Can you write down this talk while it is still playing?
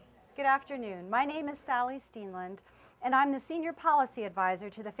Good afternoon. My name is Sally Steenland, and I'm the Senior Policy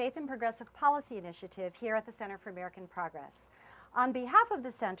Advisor to the Faith and Progressive Policy Initiative here at the Center for American Progress. On behalf of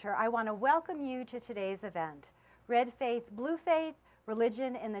the Center, I want to welcome you to today's event, Red Faith, Blue Faith,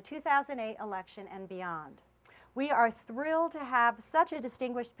 Religion in the 2008 Election and Beyond. We are thrilled to have such a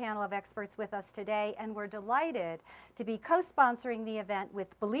distinguished panel of experts with us today, and we're delighted to be co-sponsoring the event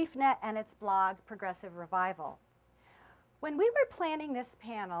with BeliefNet and its blog, Progressive Revival. When we were planning this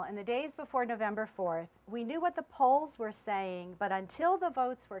panel in the days before November 4th, we knew what the polls were saying, but until the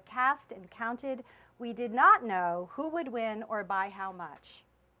votes were cast and counted, we did not know who would win or by how much.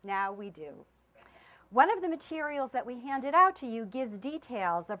 Now we do. One of the materials that we handed out to you gives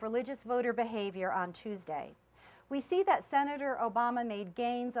details of religious voter behavior on Tuesday. We see that Senator Obama made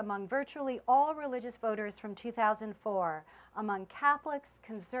gains among virtually all religious voters from 2004, among Catholics,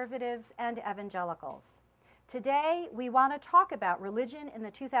 conservatives, and evangelicals. Today, we want to talk about religion in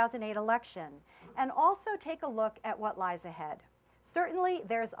the 2008 election and also take a look at what lies ahead. Certainly,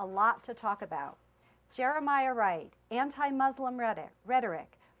 there's a lot to talk about. Jeremiah Wright, anti-Muslim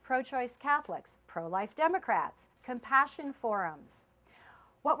rhetoric, pro-choice Catholics, pro-life Democrats, compassion forums.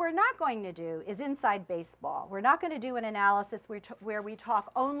 What we're not going to do is inside baseball. We're not going to do an analysis where we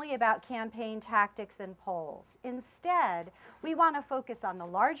talk only about campaign tactics and polls. Instead, we want to focus on the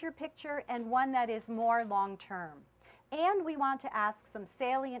larger picture and one that is more long-term. And we want to ask some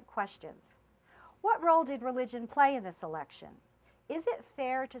salient questions. What role did religion play in this election? Is it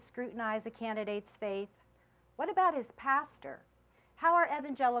fair to scrutinize a candidate's faith? What about his pastor? How are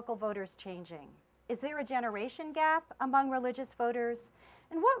evangelical voters changing? Is there a generation gap among religious voters?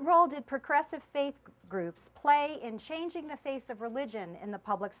 And what role did progressive faith groups play in changing the face of religion in the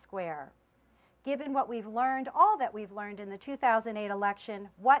public square? Given what we've learned, all that we've learned in the 2008 election,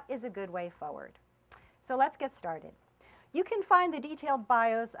 what is a good way forward? So let's get started. You can find the detailed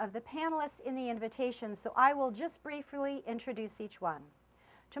bios of the panelists in the invitation, so I will just briefly introduce each one.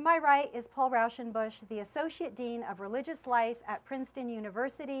 To my right is Paul Raushenbush, the Associate Dean of Religious Life at Princeton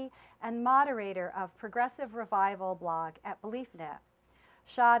University and moderator of Progressive Revival blog at BeliefNet.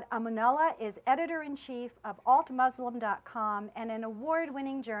 Shahed Amanullah is editor-in-chief of altmuslim.com and an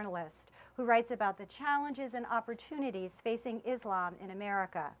award-winning journalist who writes about the challenges and opportunities facing Islam in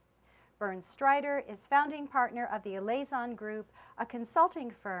America. Bernd Strider is founding partner of the Eleison Group, a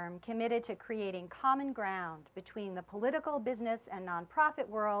consulting firm committed to creating common ground between the political, business, and nonprofit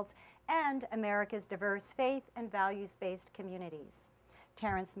worlds and America's diverse faith and values-based communities.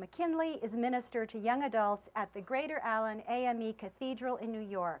 Terrance McKinley is minister to young adults at the Greater Allen AME Cathedral in New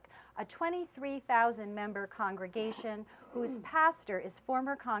York, a 23,000-member congregation whose pastor is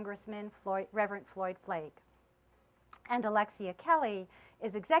former Congressman Reverend Floyd Flake. And Alexia Kelley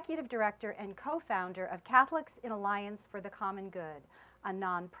is executive director and co-founder of Catholics in Alliance for the Common Good, a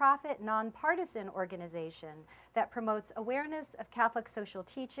nonprofit, nonpartisan organization that promotes awareness of Catholic social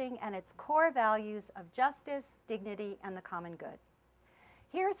teaching and its core values of justice, dignity, and the common good.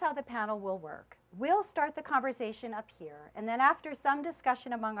 Here's how the panel will work. We'll start the conversation up here, and then after some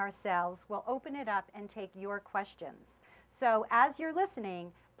discussion among ourselves, we'll open it up and take your questions. So as you're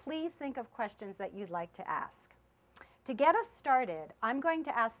listening, please think of questions that you'd like to ask. To get us started, I'm going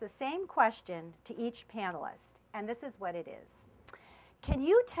to ask the same question to each panelist, and this is what it is. Can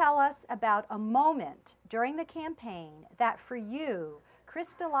you tell us about a moment during the campaign that for you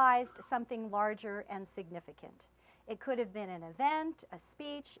crystallized something larger and significant? It could have been an event, a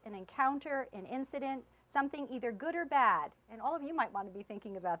speech, an encounter, an incident, something either good or bad, and all of you might want to be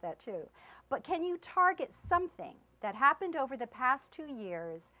thinking about that too. But can you target something that happened over the past 2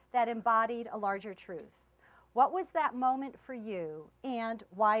 years that embodied a larger truth? What was that moment for you, and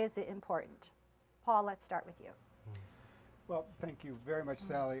why is it important? Paul, let's start with you. Well, thank you very much,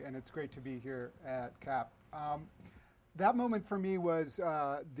 Sally, and it's great to be here at CAP. That moment for me was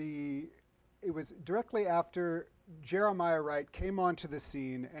it was directly after Jeremiah Wright came onto the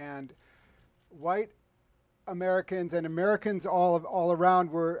scene, and white Americans and Americans all around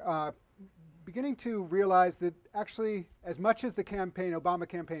were beginning to realize that actually, as much as the Obama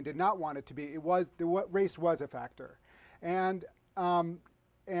campaign did not want it to be, race was a factor, and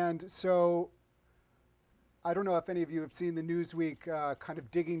so I don't know if any of you have seen the Newsweek kind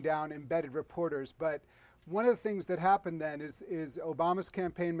of digging down embedded reporters, but one of the things that happened then is Obama's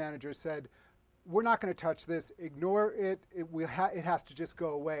campaign manager said, we're not going to touch this, ignore it, it has to just go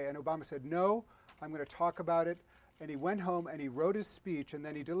away. And Obama said, no, I'm going to talk about it. and he went home and he wrote his speech, and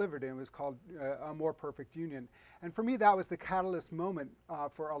then he delivered it. It was called A More Perfect Union. And for me, that was the catalyst moment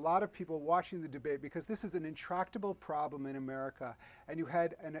for a lot of people watching the debate, because this is an intractable problem in America. And you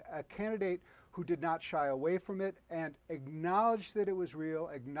had a candidate who did not shy away from it and acknowledged that it was real,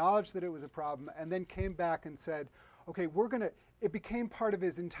 acknowledged that it was a problem, and then came back and said, okay, it became part of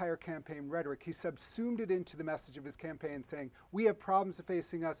his entire campaign rhetoric. He subsumed it into the message of his campaign, saying, we have problems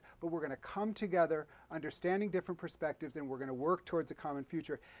facing us, but we're going to come together, understanding different perspectives, and we're going to work towards a common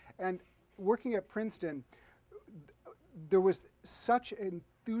future. And working at Princeton, there was such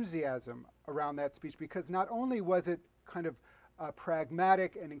enthusiasm around that speech, because not only was it kind of a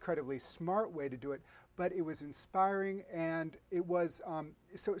pragmatic and incredibly smart way to do it, but it was inspiring, and it was,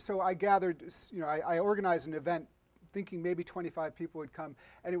 so I gathered, I organized an event thinking maybe 25 people would come,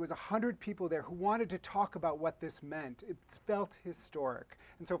 and it was 100 people there who wanted to talk about what this meant. It felt historic.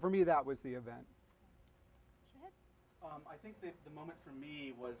 And so for me, that was the event. Shahed? I think the moment for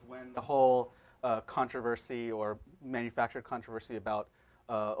me was when the whole controversy or manufactured controversy about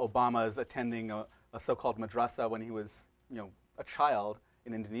Obama's attending a so-called madrasa when he was, a child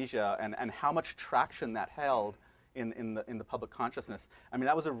in Indonesia, and how much traction that held in the public consciousness. I mean,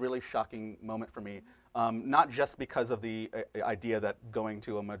 that was a really shocking moment for me. Not just because of the idea that going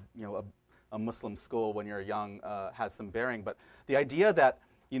to a Muslim school when you're young has some bearing, but the idea that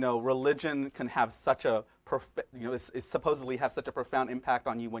religion can have such a is supposedly have such a profound impact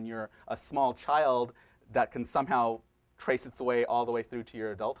on you when you're a small child, that can somehow trace its way all the way through to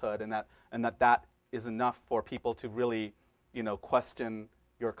your adulthood, and that is enough for people to really question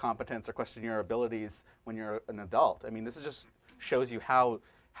your competence or question your abilities when you're an adult. I mean, this just shows you how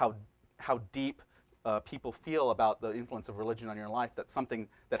deep people feel about the influence of religion on your life, that something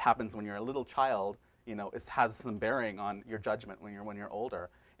that happens when you're a little child, has some bearing on your judgment when you're older.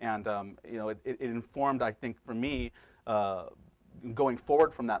 And it informed, I think, for me, going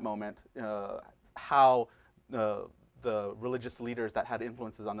forward from that moment, how the religious leaders that had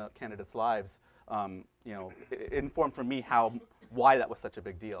influences on the candidates' lives, it informed for me why that was such a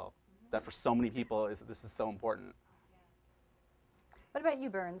big deal. That for so many people, this is so important. What about you,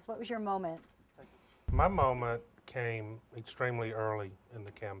 Burns? What was your moment? My moment came extremely early in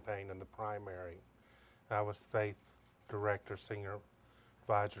the campaign, in the primary. I was faith director, senior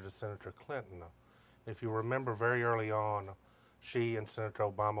advisor to Senator Clinton. If you remember, very early on, she and Senator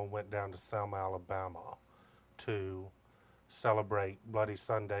Obama went down to Selma, Alabama to celebrate Bloody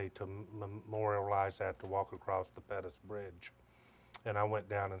Sunday, to memorialize that, to walk across the Pettus Bridge. And I went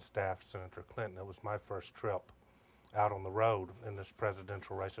down and staffed Senator Clinton. It was my first trip out on the road in this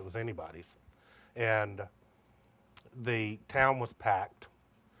presidential race. It was anybody's. And the town was packed.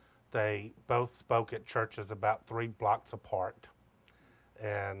 They both spoke at churches about 3 blocks apart.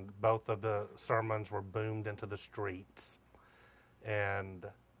 And both of the sermons were boomed into the streets. And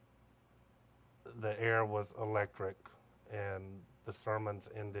the air was electric. And the sermons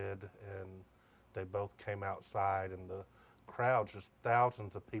ended, and they both came outside, and the crowds, just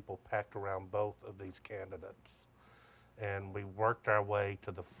thousands of people packed around both of these candidates. And we worked our way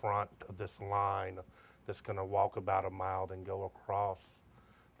to the front of this line that's going to walk about a mile, then go across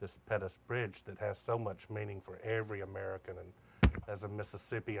this Pettus Bridge that has so much meaning for every American. And as a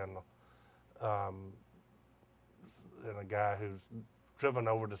Mississippian, and a guy who's driven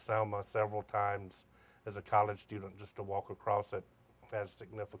over to Selma several times as a college student just to walk across it, has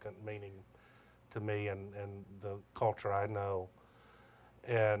significant meaning to me and the culture I know.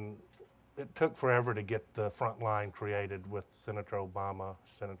 And it took forever to get the front line created with Senator Obama,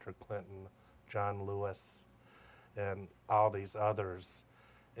 Senator Clinton, John Lewis, and all these others.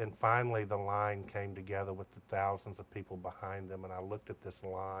 And finally the line came together with the thousands of people behind them, and I looked at this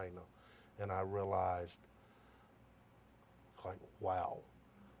line and I realized, it's like, wow,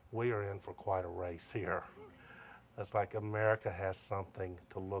 we are in for quite a race here. It's like America has something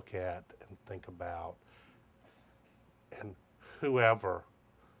to look at and think about. And whoever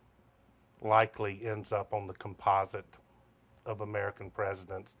likely ends up on the composite of American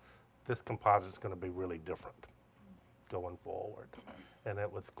presidents, this composite is going to be really different going forward. And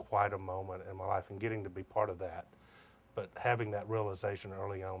it was quite a moment in my life, and getting to be part of that. But having that realization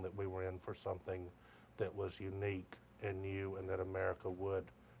early on that we were in for something that was unique and new, and that America would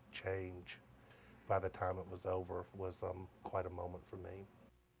change by the time it was over, was quite a moment for me.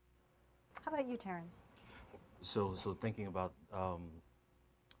 How about you, Terrance? So thinking about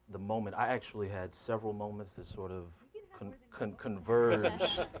the moment, I actually had several moments that sort of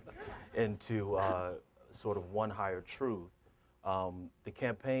converged into sort of one higher truth. The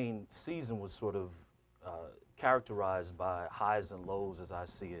campaign season was sort of characterized by highs and lows as I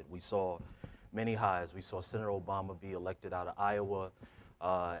see it. We saw many highs. We saw Senator Obama be elected out of Iowa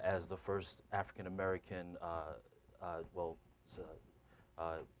as the first African-American,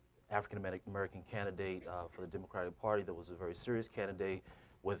 African-American candidate for the Democratic Party that was a very serious candidate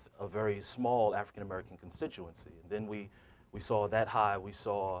with a very small African-American constituency. And then we saw that high. We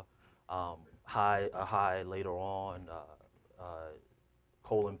saw a high later on.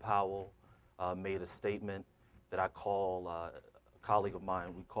 Colin Powell made a statement that I call, a colleague of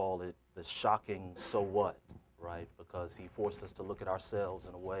mine, we call it the shocking so what, right? Because he forced us to look at ourselves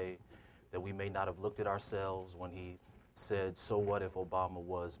in a way that we may not have looked at ourselves when he said, so what if Obama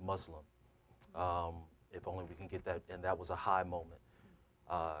was Muslim? If only we can get that, and that was a high moment.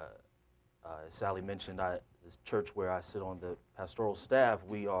 As Sally mentioned, this church where I sit on the pastoral staff,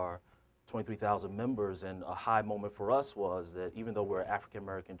 we are 23,000 members, and a high moment for us was that even though we're an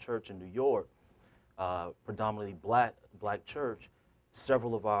African-American church in New York, predominantly black church,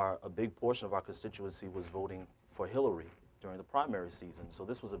 a big portion of our constituency was voting for Hillary during the primary season. So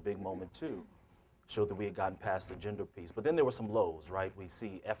this was a big moment too. Showed that we had gotten past the gender piece. But then there were some lows, right? We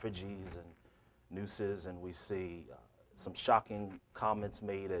see effigies and nooses, and we see some shocking comments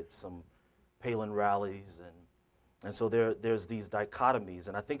made at some Palin rallies, and so there's these dichotomies,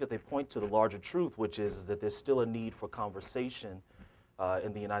 and I think that they point to the larger truth, which is that there's still a need for conversation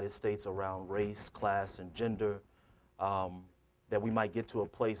in the United States around race, class, and gender, that we might get to a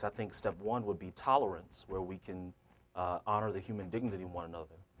place. I think step one would be tolerance, where we can honor the human dignity in one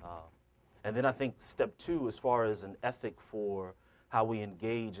another. And then I think step two, as far as an ethic for how we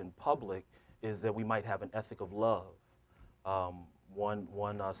engage in public, is that we might have an ethic of love. One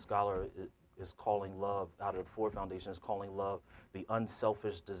scholar is calling love, out of the Ford Foundation, is calling love the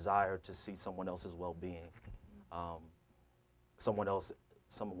unselfish desire to see someone else's well-being, someone else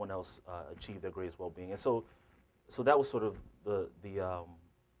achieve their greatest well-being. And so that was sort of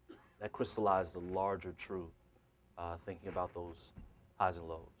that crystallized the larger truth, thinking about those highs and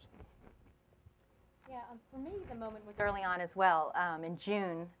lows. Yeah, for me, the moment was early on as well. In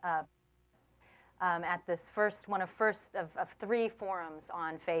June, at this one of three forums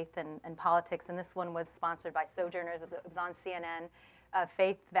on faith and politics, and this one was sponsored by Sojourners. It was on CNN,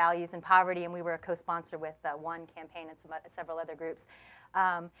 Faith, Values, and Poverty, and we were a co-sponsor with One Campaign and several other groups.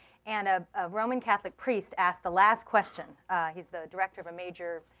 And a Roman Catholic priest asked the last question. He's the director of a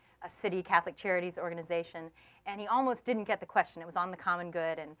major city Catholic charities organization, and he almost didn't get the question. It was on the common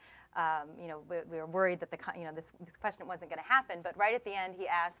good, and we were worried that this question wasn't going to happen. But right at the end, he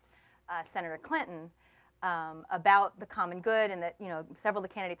asked Senator Clinton about the common good, and that several of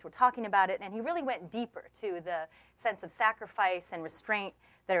the candidates were talking about it, and he really went deeper to the sense of sacrifice and restraint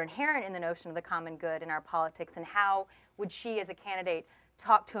that are inherent in the notion of the common good in our politics, and how would she, as a candidate,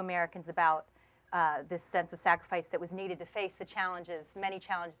 talk to Americans about this sense of sacrifice that was needed to face the many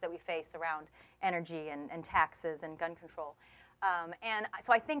challenges that we face around energy and taxes and gun control. And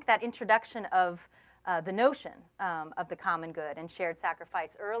so I think that introduction of the notion of the common good and shared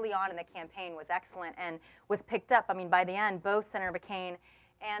sacrifice early on in the campaign was excellent and was picked up. I mean, by the end, both Senator McCain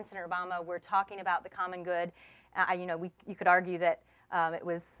and Senator Obama were talking about the common good. You could argue that it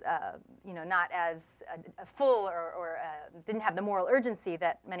was, not as full or didn't have the moral urgency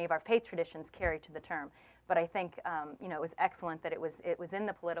that many of our faith traditions carry to the term. But I think, it was excellent that it was in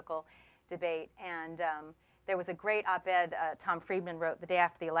the political debate. And there was a great op-ed Tom Friedman wrote the day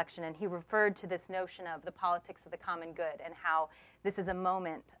after the election, and he referred to this notion of the politics of the common good and how this is a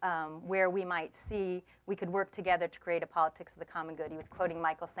moment where we might see we could work together to create a politics of the common good. He was quoting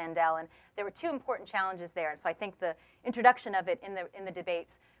Michael Sandel, and there were two important challenges there. And so I think the introduction of it in the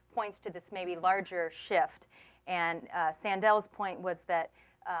debates points to this maybe larger shift. And Sandel's point was that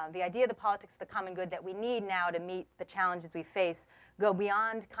the idea of the politics of the common good that we need now to meet the challenges we face go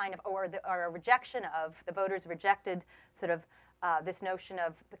beyond or a rejection of, the voters rejected sort of this notion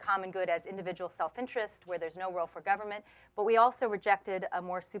of the common good as individual self-interest, where there's no role for government, but we also rejected a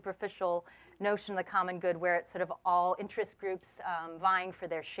more superficial notion of the common good where it's sort of all interest groups vying for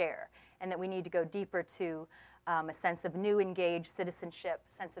their share, and that we need to go deeper to a sense of new engaged citizenship,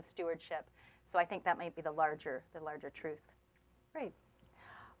 sense of stewardship. So I think that might be the larger truth. Great.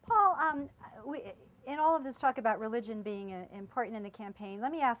 Paul, in all of this talk about religion being important in the campaign,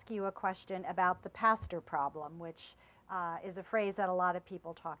 let me ask you a question about the pastor problem, which is a phrase that a lot of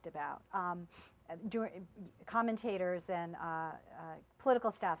people talked about, commentators and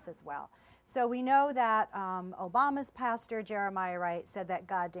political staffs as well. So we know that Obama's pastor, Jeremiah Wright, said that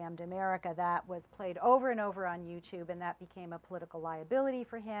God damned America. That was played over and over on YouTube, and that became a political liability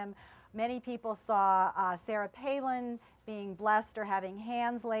for him. Many people saw Sarah Palin being blessed or having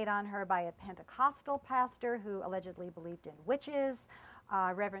hands laid on her by a Pentecostal pastor who allegedly believed in witches.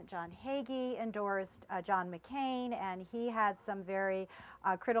 Reverend John Hagee endorsed John McCain, and he had some very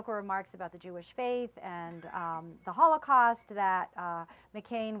critical remarks about the Jewish faith and the Holocaust that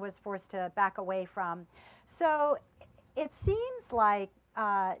McCain was forced to back away from. So it seems like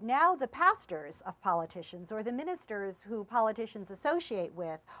now the pastors of politicians, or the ministers who politicians associate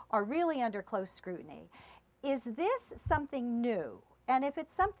with, are really under close scrutiny. Is this something new? And if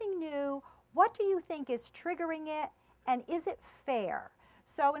it's something new, what do you think is triggering it, and is it fair?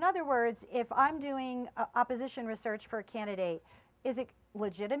 So in other words, if I'm doing opposition research for a candidate, is it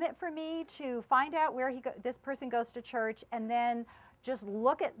legitimate for me to find out where this person goes to church and then just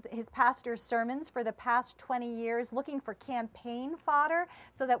look at his pastor's sermons for the past 20 years, looking for campaign fodder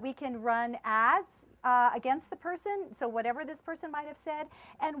so that we can run ads against the person, so whatever this person might have said?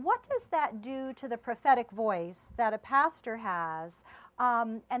 And what does that do to the prophetic voice that a pastor has?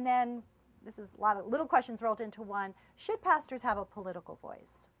 And then, this is a lot of little questions rolled into one. Should pastors have a political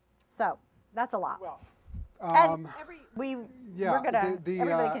voice? So that's a lot. Well, and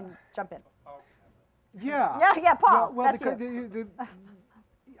everybody can jump in. Yeah. Yeah, Paul. Well, that's you.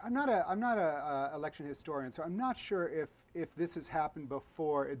 I'm not a election historian, so I'm not sure if this has happened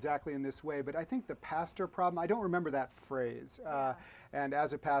before exactly in this way. But I think the pastor problem, I don't remember that phrase. And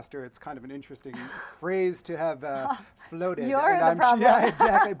as a pastor, it's kind of an interesting phrase to have floated. You're the problem. Yeah,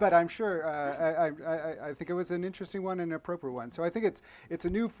 exactly. But I'm sure I think it was an interesting one and an appropriate one. So I think it's a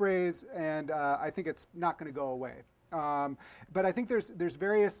new phrase, and I think it's not going to go away. But I think there's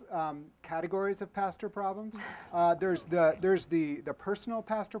various categories of pastor problems. There's the personal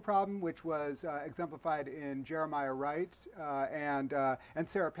pastor problem, which was exemplified in Jeremiah Wright and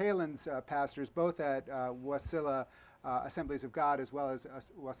Sarah Palin's pastors, both at Wasilla Assemblies of God as well as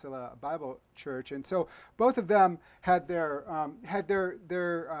Wasilla Bible Church, and so both of them had their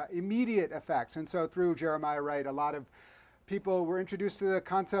immediate effects. And so through Jeremiah Wright, a lot of people were introduced to the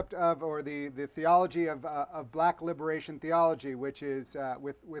concept of, or the theology of black liberation theology, which is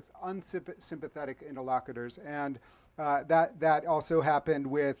with unsympathetic interlocutors. And that also happened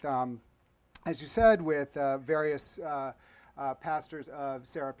with, as you said, with various pastors of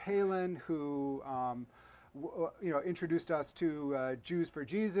Sarah Palin who introduced us to Jews for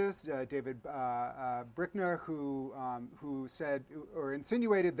Jesus, David Brickner, who said or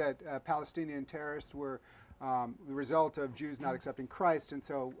insinuated that Palestinian terrorists were the result of Jews not accepting Christ. And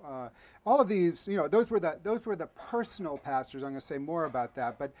so all of these, those were the personal pastors. I'm going to say more about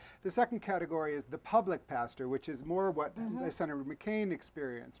that. But the second category is the public pastor, which is more what Senator McCain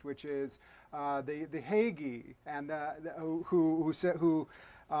experienced, which is the Hagee and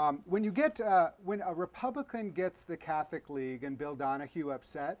when a Republican gets the Catholic League and Bill Donahue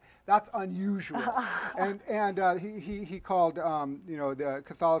upset, that's unusual. and he called the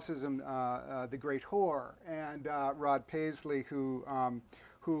Catholicism the great whore, and Rod Paisley, who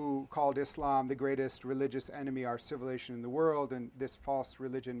called Islam the greatest religious enemy our civilization in the world, and this false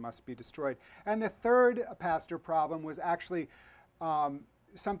religion must be destroyed. And the third pastor problem was actually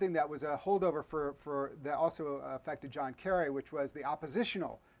something that was a holdover for that also affected John Kerry, which was the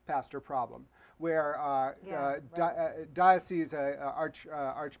oppositional pastor problem, where diocese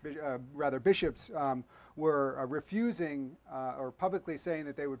bishops were refusing or publicly saying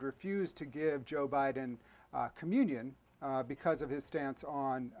that they would refuse to give Joe Biden communion because of his stance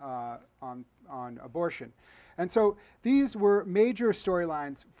on abortion. And so these were major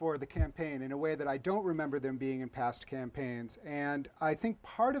storylines for the campaign in a way that I don't remember them being in past campaigns. And I think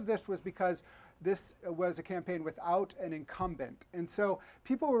part of this was because this was a campaign without an incumbent. And so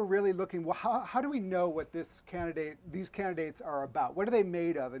people were really looking, well, how do we know what these candidates are about? What are they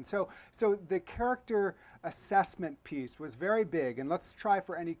made of? And so the character assessment piece was very big, and let's try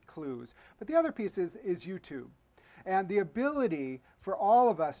for any clues. But the other piece is YouTube. And the ability for all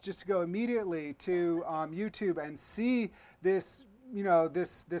of us just to go immediately to YouTube and see this,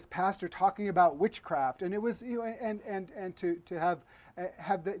 this pastor talking about witchcraft, and it was, and to have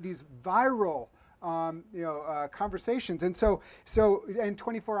these viral, conversations, and so and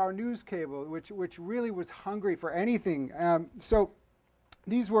 24-hour news cable, which really was hungry for anything. So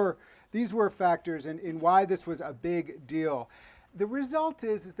these were factors in why this was a big deal. The result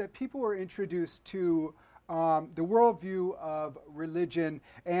is that people were introduced to the worldview of religion,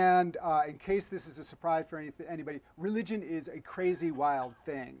 and in case this is a surprise for anybody, religion is a crazy, wild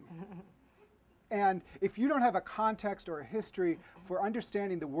thing. And if you don't have a context or a history for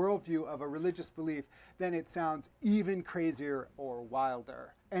understanding the worldview of a religious belief, then it sounds even crazier or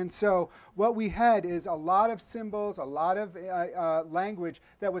wilder. And so what we had is a lot of symbols, a lot of language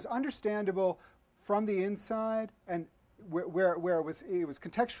that was understandable from the inside, and where it was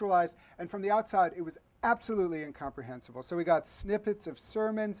contextualized, and from the outside it was absolutely incomprehensible. So we got snippets of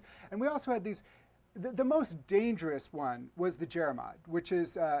sermons, and we also had these. The most dangerous one was the Jeremiah, which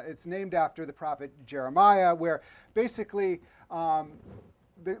is it's named after the prophet Jeremiah, where basically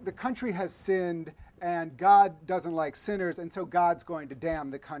the country has sinned and God doesn't like sinners, and so God's going to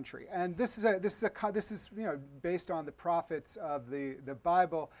damn the country. And this is based on the prophets of the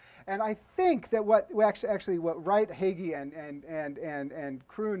Bible. And I think that what Wright, Hagee, and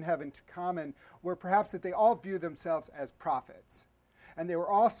Kroon have in common were perhaps that they all view themselves as prophets. And they were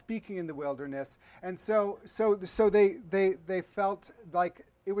all speaking in the wilderness, and so they felt like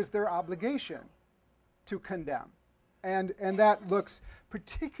it was their obligation to condemn, and that looks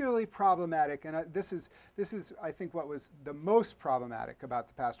particularly problematic. And this is I think what was the most problematic about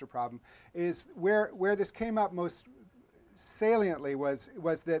the pastor problem is where this came up most saliently was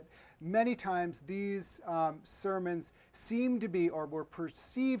that many times these sermons seemed to be or were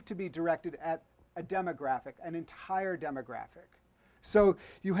perceived to be directed at a demographic, an entire demographic. So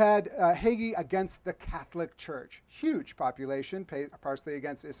you had Hagee against the Catholic Church, huge population, partially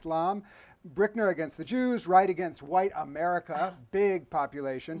against Islam. Brickner against the Jews, Wright against white America, big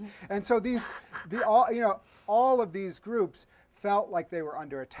population. And so all of these groups felt like they were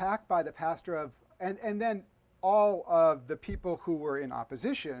under attack by the pastor of, and then all of the people who were in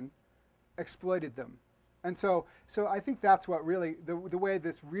opposition exploited them. And so I think that's what really, the way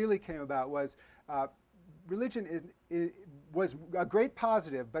this really came about was religion was a great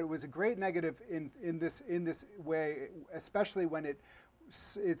positive, but it was a great negative in this way, especially when it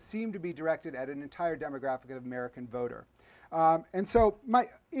seemed to be directed at an entire demographic of American voter. And so my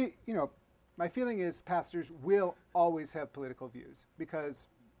feeling is pastors will always have political views because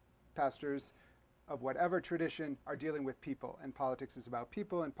pastors of whatever tradition are dealing with people, and politics is about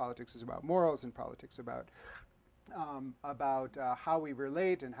people, and politics is about morals, and politics about how we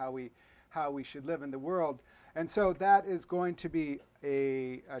relate and how we should live in the world. And so that is going to be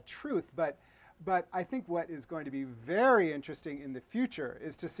a truth. But I think what is going to be very interesting in the future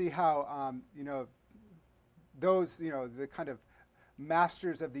is to see how those the kind of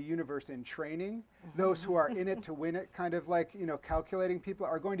masters of the universe in training, those who are in it to win it, kind of like calculating people,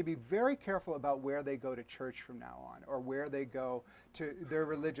 are going to be very careful about where they go to church from now on or where they go to their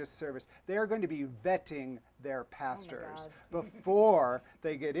religious service. They are going to be vetting their pastors before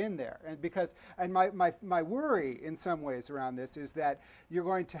they get in there. And my worry in some ways around this is that you're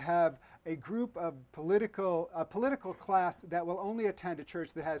going to have a group of political class that will only attend a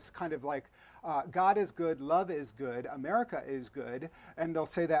church that has kind of like God is good, love is good, America is good, and they'll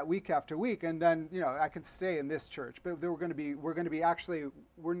say that week after week, and then I can stay in this church. But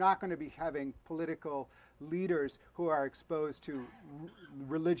we're not going to be having political leaders who are exposed to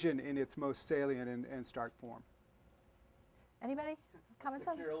religion in its most salient and stark form. Anybody? Comments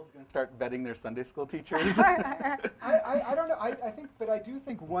on that? 6-year-olds are going to start vetting their Sunday school teachers. I don't know. I do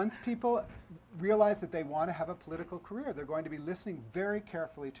think once people realize that they want to have a political career, they're going to be listening very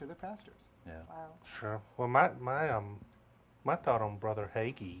carefully to the pastors. Yeah. Wow. Sure. Well, my thought on Brother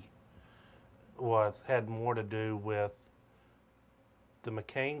Hagee had more to do with the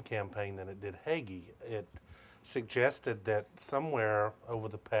McCain campaign than it did Hagee. It suggested that somewhere over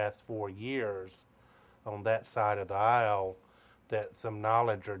the past 4 years on that side of the aisle that some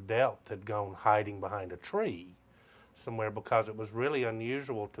knowledge or depth had gone hiding behind a tree somewhere, because it was really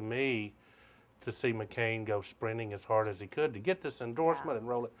unusual to me to see McCain go sprinting as hard as he could to get this endorsement and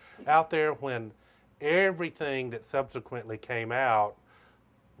roll it out there when everything that subsequently came out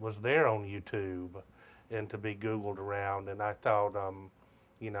was there on YouTube and to be Googled around. And I thought,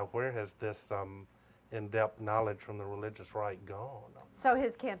 where has this in-depth knowledge from the religious right gone? So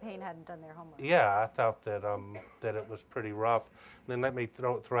his campaign hadn't done their homework. Yeah, I thought that that it was pretty rough. And then let me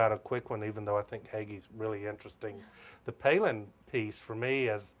throw out a quick one, even though I think Hagee's really interesting. The Palin piece for me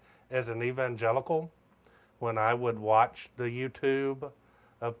as an evangelical, when I would watch the YouTube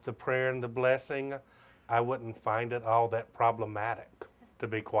of the prayer and the blessing, I wouldn't find it all that problematic, to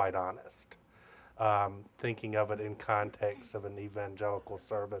be quite honest. Thinking of it in context of an evangelical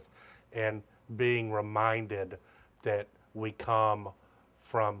service and being reminded that we come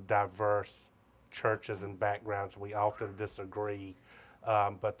from diverse churches and backgrounds. We often disagree,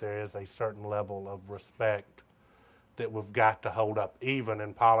 but there is a certain level of respect that we've got to hold up, even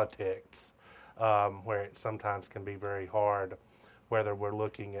in politics, where it sometimes can be very hard, whether we're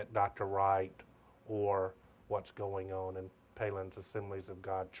looking at Dr. Wright or what's going on in Palin's Assemblies of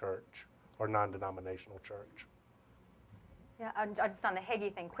God Church or non-denominational church. Yeah, just on the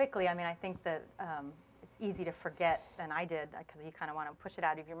Hagee thing quickly, I mean, I think that easy to forget, and I did, because you kind of want to push it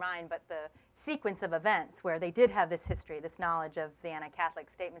out of your mind, but the sequence of events where they did have this history, this knowledge of the anti-Catholic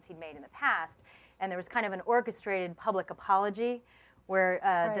statements he'd made in the past, and there was kind of an orchestrated public apology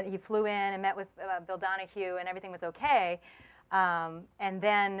where he flew in and met with Bill Donahue and everything was okay. And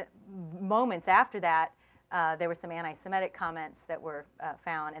then moments after that, there were some anti-Semitic comments that were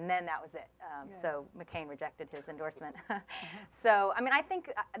found, and then that was it. So McCain rejected his endorsement. So, I mean, I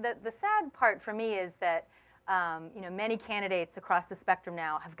think the sad part for me is that many candidates across the spectrum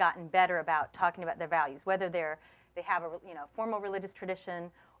now have gotten better about talking about their values, whether they have a formal religious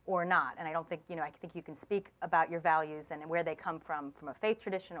tradition or not. And I don't think I think you can speak about your values and where they come from a faith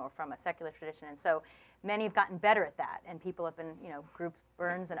tradition or from a secular tradition. And so many have gotten better at that, and people have been, groups,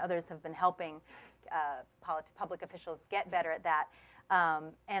 Burns and others have been helping public officials get better at that.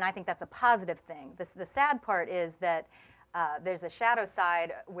 And I think that's a positive thing. The sad part is that there's a shadow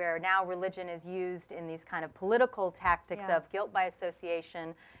side where now religion is used in these kind of political tactics of guilt by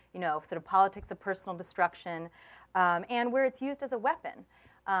association, sort of politics of personal destruction, and where it's used as a weapon.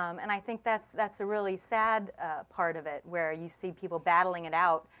 And I think that's a really sad part of it, where you see people battling it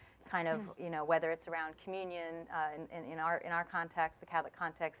out, kind of, whether it's around communion in our context, the Catholic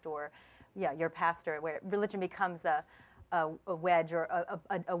context, or your pastor, where religion becomes a wedge or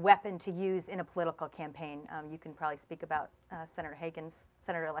a weapon to use in a political campaign. You can probably speak about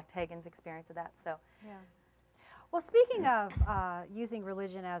Senator-elect Hagan's experience of that. So. Yeah. Well, speaking of using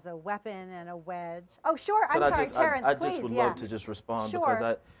religion as a weapon and a wedge. Oh, sure. I'm sorry, Terrance, I please. just would love to just respond, Sure.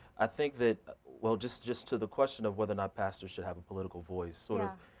 because I think that, well, just to the question of whether or not pastors should have a political voice, sort of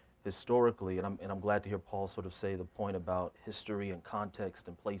historically, and I'm glad to hear Paul sort of say the point about history and context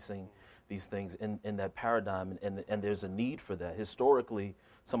and placing these things in that paradigm, and there's a need for that. Historically,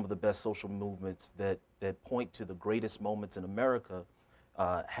 some of the best social movements that point to the greatest moments in America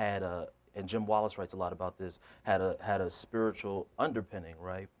had a, and Jim Wallace writes a lot about this, had a spiritual underpinning,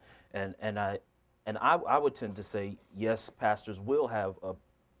 right? And I would tend to say, yes, pastors will have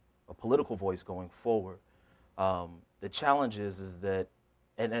a political voice going forward. The challenge is that,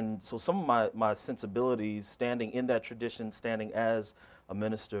 and so some of my sensibilities, standing in that tradition, standing as a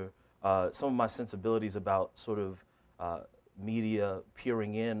minister, some of my sensibilities about sort of media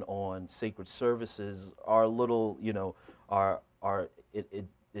peering in on sacred services are a little,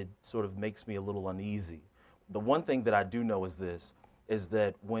 it sort of makes me a little uneasy. The one thing that I do know is this, is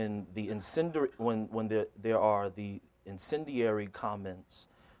that when there are the incendiary comments,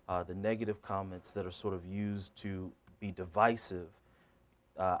 the negative comments that are sort of used to be divisive,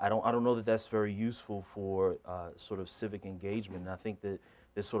 I don't know that that's very useful for sort of civic engagement. And I think that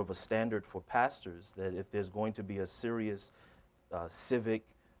there's sort of a standard for pastors that if there's going to be a serious civic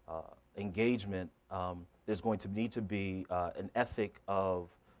engagement, there's going to need to be an ethic of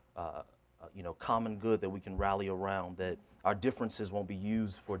common good that we can rally around, that our differences won't be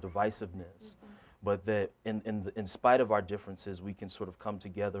used for divisiveness, but that in spite of our differences, we can sort of come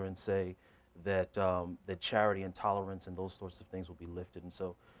together and say that charity and tolerance and those sorts of things will be lifted. And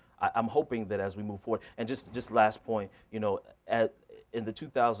so I'm hoping that as we move forward, and just last point, in the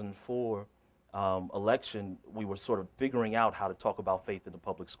 2004 election, we were sort of figuring out how to talk about faith in the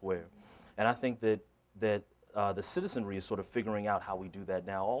public square. And I think that the citizenry is sort of figuring out how we do that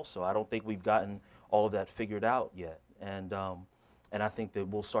now also. I don't think we've gotten all of that figured out yet. And I think that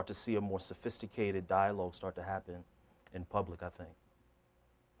we'll start to see a more sophisticated dialogue start to happen in public, I think.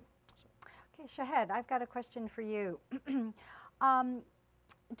 Okay, Shahed, I've got a question for you. During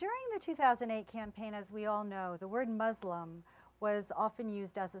the 2008 campaign, as we all know, the word Muslim was often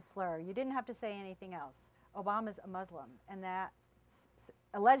used as a slur. You didn't have to say anything else. Obama's a Muslim, and that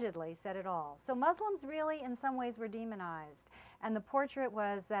allegedly said it all. So Muslims really, in some ways, were demonized. And the portrait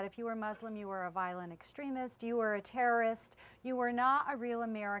was that if you were Muslim, you were a violent extremist, you were a terrorist, you were not a real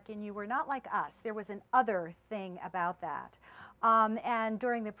American, you were not like us. There was an other thing about that. And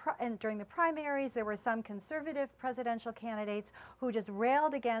during the primaries, there were some conservative presidential candidates who just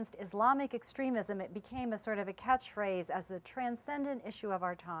railed against Islamic extremism. It became a sort of a catchphrase as the transcendent issue of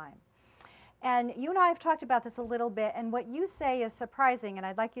our time. And you and I have talked about this a little bit, and what you say is surprising, and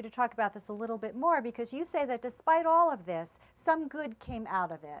I'd like you to talk about this a little bit more, because you say that despite all of this, some good came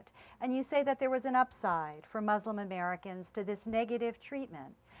out of it. And you say that there was an upside for Muslim Americans to this negative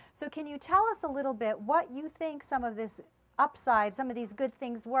treatment. So can you tell us a little bit what you think some of this upside, some of these good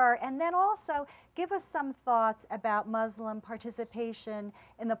things were, and then also give us some thoughts about Muslim participation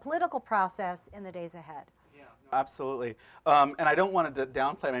in the political process in the days ahead? Absolutely. And I don't want to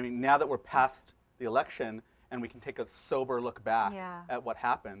downplay. I mean, now that we're past the election and we can take a sober look back at what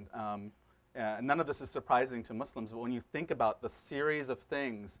happened, none of this is surprising to Muslims, but when you think about the series of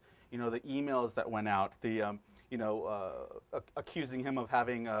things, the emails that went out, the accusing him of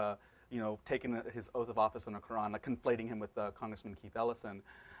having taken his oath of office on the Quran, like conflating him with Congressman Keith Eleison,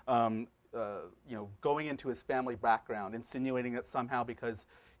 going into his family background, insinuating that somehow because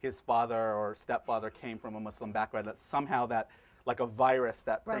his father or stepfather came from a Muslim background, that somehow that, like a virus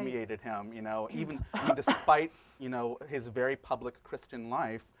that permeated him, even despite, his very public Christian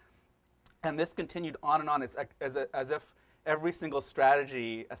life. And this continued on and on. It's as if every single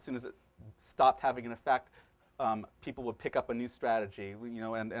strategy, as soon as it stopped having an effect, people would pick up a new strategy.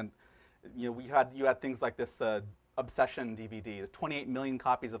 You had things like this Obsession DVD, 28 million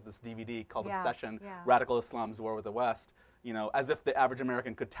copies of this DVD called Obsession, Radical Islam's War with the West, as if the average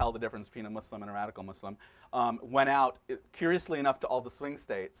American could tell the difference between a Muslim and a radical Muslim, went out, curiously enough, to all the swing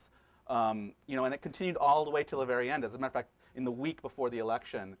states, and it continued all the way till the very end. As a matter of fact, in the week before the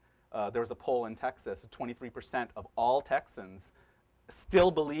election, there was a poll in Texas, 23% of all Texans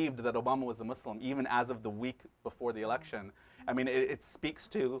still believed that Obama was a Muslim, even as of the week before the election. I mean, it speaks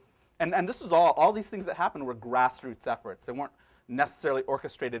to, and this was all these things that happened were grassroots efforts. They weren't necessarily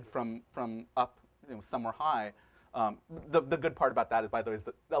orchestrated from up somewhere high. The good part about that is, by the way, is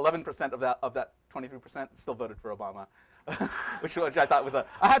that 11% of that 23% still voted for Obama, which I thought was I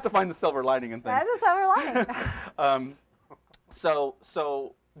had to find the silver lining in things. That's a silver lining.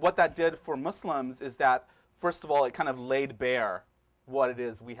 So what that did for Muslims is that, first of all, it kind of laid bare what it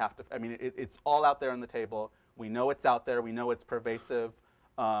is we have to. I mean, it's all out there on the table. We know it's out there. We know it's pervasive.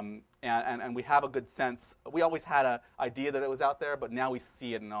 And we have a good sense. We always had an idea that it was out there, but now we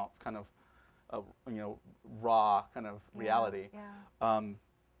see it in all its kind of, raw kind of reality.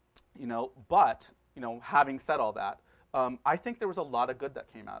 But having said all that, I think there was a lot of good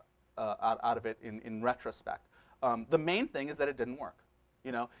that came out of it in retrospect. The main thing is that it didn't work.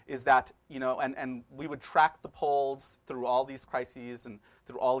 Is that, and we would track the polls through all these crises and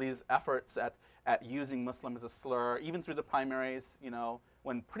through all these efforts at using Muslim as a slur, even through the primaries,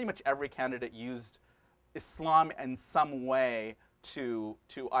 when pretty much every candidate used Islam in some way to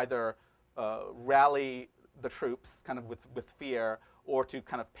either rally the troops kind of with fear, or to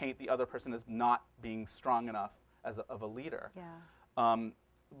kind of paint the other person as not being strong enough of a leader.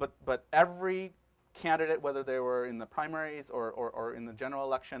 But every candidate, whether they were in the primaries or in the general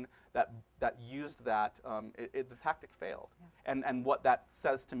election, that used that, the tactic failed. And what that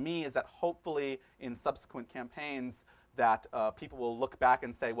says to me is that hopefully in subsequent campaigns that people will look back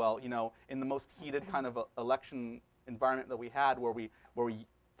and say, well, in the most heated kind of election environment that we had, where we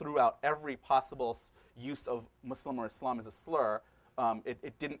threw out every possible use of Muslim or Islam as a slur,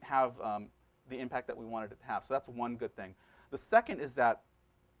 it didn't have the impact that we wanted it to have. So that's one good thing. The second is that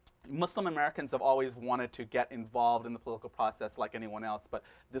Muslim Americans have always wanted to get involved in the political process like anyone else, but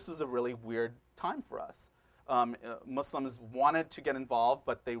this was a really weird time for us. Muslims wanted to get involved,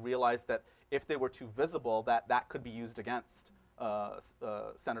 but they realized that if they were too visible, that could be used against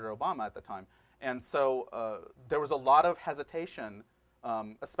Senator Obama at the time. And so there was a lot of hesitation,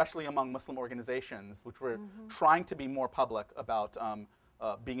 especially among Muslim organizations, which were trying to be more public about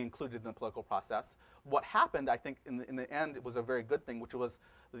being included in the political process. What happened, I think, in the end, it was a very good thing, which was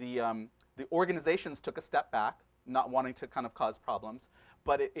the organizations took a step back, not wanting to kind of cause problems,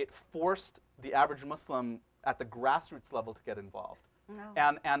 but it forced the average Muslim at the grassroots level to get involved.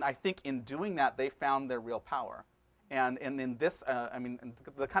 And I think in doing that, they found their real power. And in this,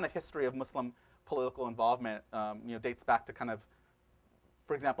 the kind of history of Muslim political involvement, dates back to kind of,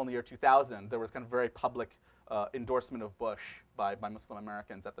 for example, in the year 2000, there was kind of very public endorsement of Bush by Muslim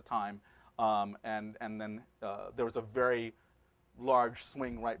Americans at the time. And then there was a very large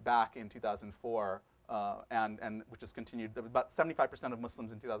swing right back in 2004, and which has continued. About 75% of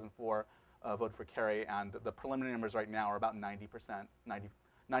Muslims in 2004 voted for Kelley, and the preliminary numbers right now are about 90 to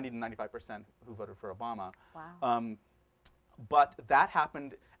 95% who voted for Obama. Wow. But that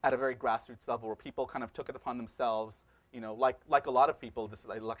happened at a very grassroots level, where people kind of took it upon themselves, like a lot of people, this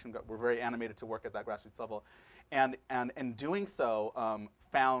election were very animated to work at that grassroots level, and in doing so,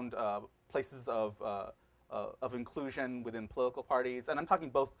 found places of inclusion within political parties, and I'm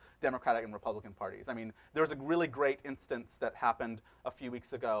talking both Democratic and Republican parties. I mean, there was a really great instance that happened a few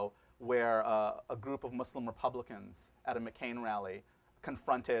weeks ago where a group of Muslim Republicans at a McCain rally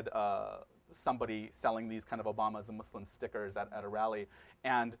confronted somebody selling these kind of Obama as a Muslim stickers at a rally,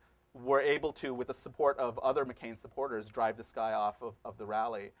 and were able to, with the support of other McCain supporters, drive this guy off of the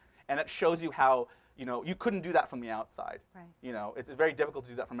rally. And it shows you how, you couldn't do that from the outside. Right. It's very difficult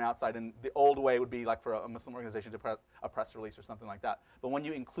to do that from the outside, and the old way would be like for a Muslim organization to put a press release or something like that. But when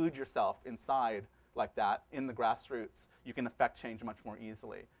you include yourself inside like that, in the grassroots, you can affect change much more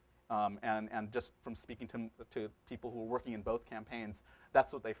easily. And just from speaking to people who were working in both campaigns,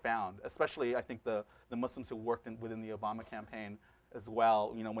 that's what they found. Especially, I think, the Muslims who worked within the Obama campaign as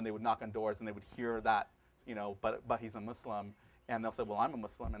well, when they would knock on doors and they would hear that, but he's a Muslim. And they'll say, well, I'm a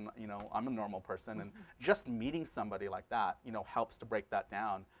Muslim, and I'm a normal person. And just meeting somebody like that, helps to break that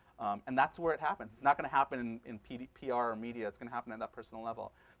down. And that's where it happens. It's not going to happen in PR or media. It's going to happen at that personal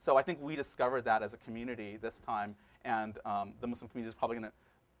level. So I think we discovered that as a community this time, and the Muslim community is probably going to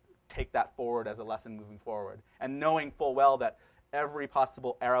take that forward as a lesson moving forward. And knowing full well that every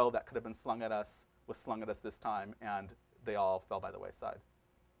possible arrow that could have been slung at us was slung at us this time, and they all fell by the wayside.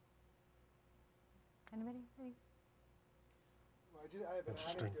 Anybody? I have an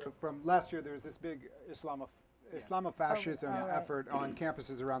anecdote from last year. There was this big Islamofascism effort on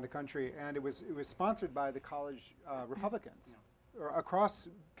campuses around the country, and it was sponsored by the college Republicans or across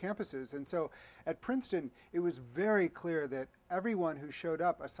campuses. And so at Princeton, it was very clear that everyone who showed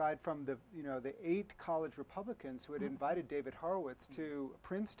up, aside from the 8 college Republicans who had invited David Horowitz to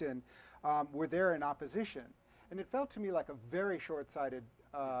Princeton, were there in opposition. And it felt to me like a very short-sighted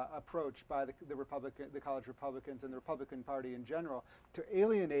approach by the college Republicans and the Republican Party in general to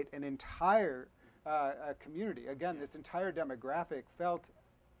alienate an entire community. Again, this entire demographic felt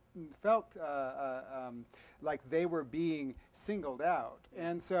like they were being singled out,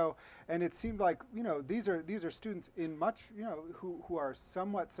 and it seemed like these are students in much who are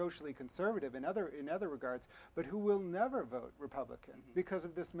somewhat socially conservative in other regards, but who will never vote Republican because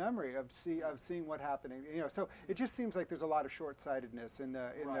of this memory of seeing what happening. So it just seems like there's a lot of short-sightedness in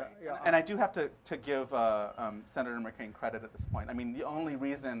the. And I do have to give Senator McCain credit at this point. I mean, the only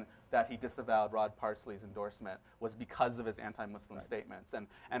reason that he disavowed Rod Parsley's endorsement was because of his anti-Muslim statements. And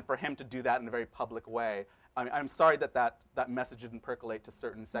for him to do that in a very public way, I'm sorry that message didn't percolate to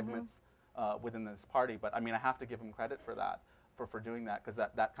certain segments within this party, but I mean, I have to give him credit for that, for doing that, because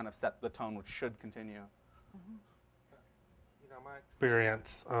that kind of set the tone, which should continue. My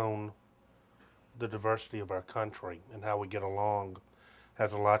experience on the diversity of our country and how we get along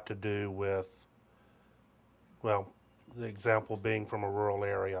has a lot to do with, well, the example being from a rural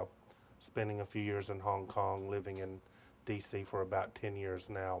area, spending a few years in Hong Kong, living in D.C. for about 10 years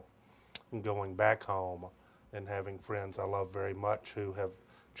now, and going back home and having friends I love very much who have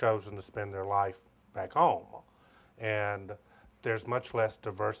chosen to spend their life back home. And there's much less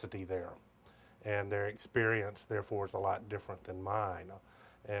diversity there. And their experience, therefore, is a lot different than mine.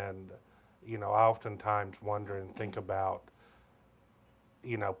 And, I oftentimes wonder and think about,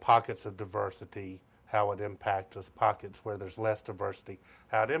 pockets of diversity, how it impacts us, pockets where there's less diversity,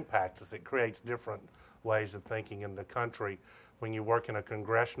 how it impacts us. It creates different ways of thinking in the country. When you work in a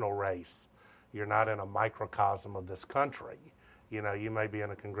congressional race, you're not in a microcosm of this country. You may be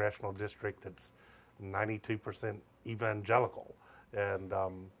in a congressional district that's 92% evangelical, and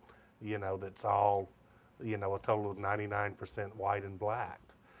that's all, a total of 99% white and black.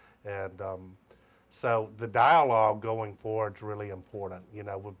 And so the dialogue going forward is really important.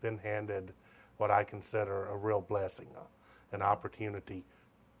 We've been handed what I consider a real blessing, an opportunity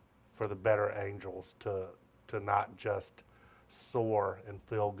for the better angels to not just soar and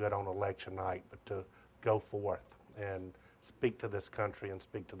feel good on election night, but to go forth and speak to this country and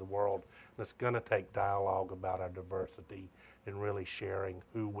speak to the world. And it's going to take dialogue about our diversity and really sharing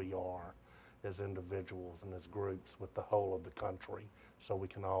who we are as individuals and as groups with the whole of the country so we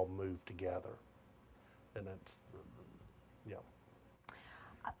can all move together. And it's,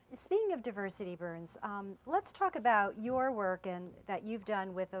 Speaking of diversity, Burns, let's talk about your work that you've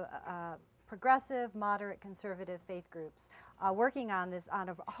done with progressive, moderate, conservative faith groups, working on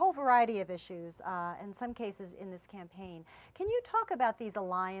a whole variety of issues, in some cases in this campaign. Can you talk about these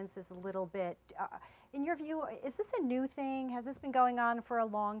alliances a little bit? In your view, is this a new thing? Has this been going on for a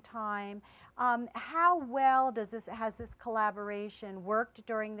long time? How well has this collaboration worked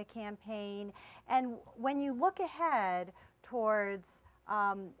during the campaign? And when you look ahead towards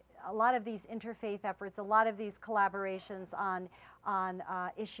a lot of these interfaith efforts, a lot of these collaborations on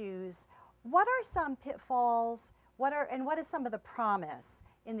issues, what are some pitfalls? What is some of the promise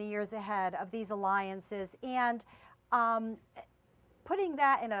in the years ahead of these alliances? And putting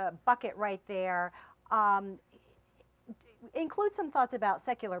that in a bucket right there, include some thoughts about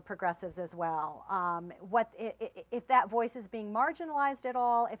secular progressives as well. If that voice is being marginalized at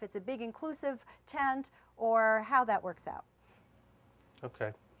all, if it's a big inclusive tent, or how that works out.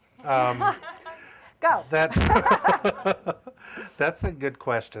 Okay. Go. That's a good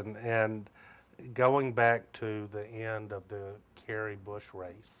question. And going back to the end of the Kerry-Bush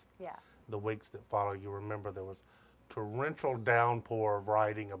race, the weeks that follow, you remember there was torrential downpour of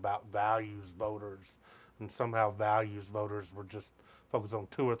writing about values voters, and somehow values voters were just focus on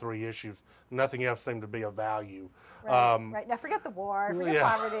 2 or 3 issues. Nothing else seemed to be of value. Right, right. Now forget the war, forget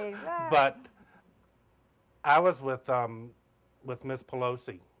poverty. Ah. But I was with Ms.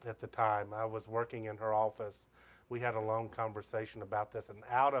 Pelosi at the time. I was working in her office. We had a long conversation about this, and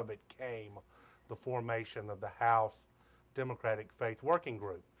out of it came the formation of the House Democratic Faith Working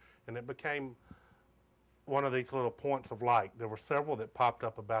Group. And it became one of these little points of light. There were several that popped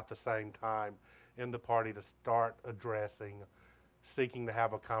up about the same time in the party to start addressing, seeking to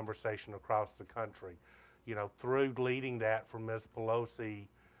have a conversation across the country. You know, through leading that from Ms. Pelosi,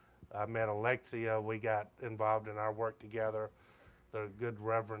 I met Alexia. We got involved in our work together. The good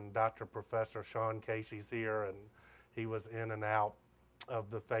Reverend Dr. Professor Sean Casey's here, and he was in and out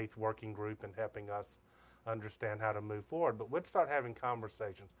of the faith working group and helping us understand how to move forward. But we'd start having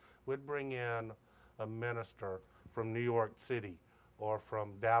conversations. We'd bring in a minister from New York City or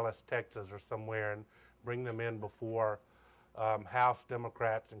from Dallas, Texas or somewhere, and bring them in before House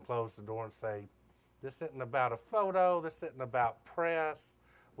Democrats and close the door and say, this isn't about a photo, this isn't about press,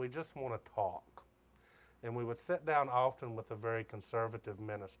 we just want to talk. And we would sit down often with a very conservative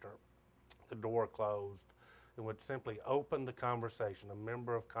minister, the door closed, and would simply open the conversation. A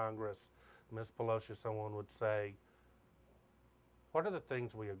member of Congress, Ms. Pelosi, someone would say, what are the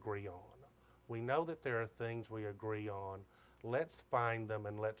things we agree on? We know that there are things we agree on. Let's find them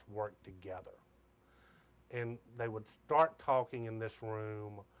and let's work together. And they would start talking in this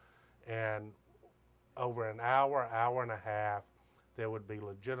room, and over an hour, hour and a half, there would be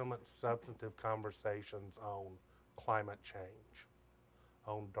legitimate, substantive conversations on climate change,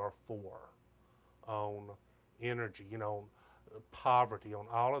 on Darfur, on energy, you know, poverty, on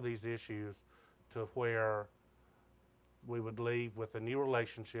all of these issues, to where we would leave with a new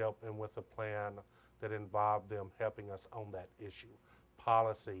relationship and with a plan that involved them helping us on that issue.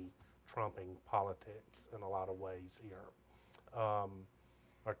 Policy trumping politics in a lot of ways here,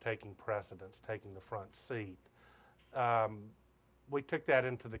 are taking precedence, taking the front seat. We took that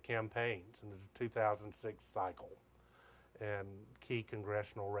into the campaigns, into the 2006 cycle, and key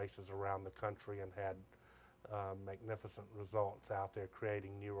congressional races around the country, and had magnificent results out there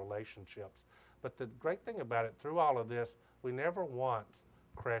creating new relationships. But the great thing about it, through all of this, we never once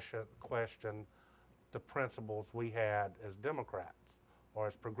questioned the principles we had as Democrats or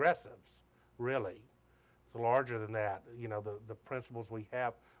as progressives, really. It's larger than that. You know, the principles we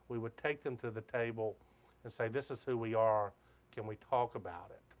have, we would take them to the table and say, this is who we are, can we talk about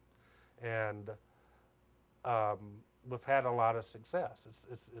it? And we've had a lot of success.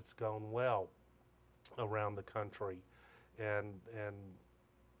 It's gone well around the country. And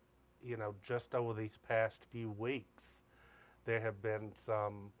you know, just over these past few weeks, there have been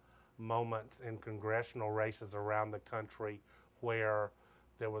some moments in congressional races around the country where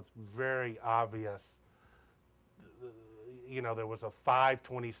there was very obvious, you know, there was a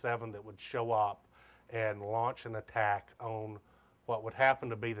 527 that would show up and launch an attack on what would happen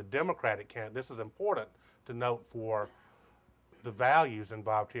to be the Democratic candidate. This is important to note for the values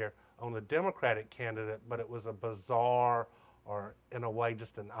involved here, on the Democratic candidate, but it was a bizarre, or in a way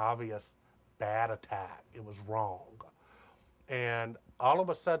just an obvious bad attack. It was wrong. And all of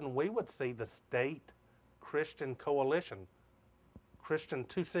a sudden we would see the state Christian coalition, Christian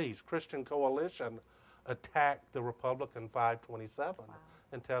 2Cs, Christian coalition, attack the Republican 527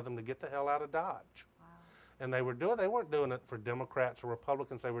 and tell them to get the hell out of Dodge. And they weren't doing it for Democrats or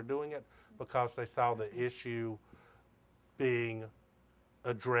Republicans. They were doing it because they saw the issue being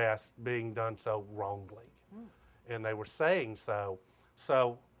addressed, being done so wrongly. And they were saying so.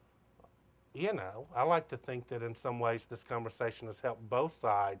 So, you know, I like to think that in some ways this conversation has helped both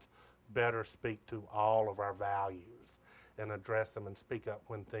sides better speak to all of our values and address them and speak up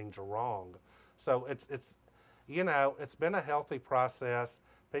when things are wrong. So it's you know, it's been a healthy process.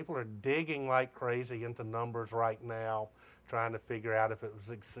 People are digging like crazy into numbers right now, trying to figure out if it was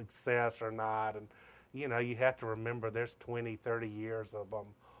a success or not. And, you know, you have to remember there's 20, 30 years of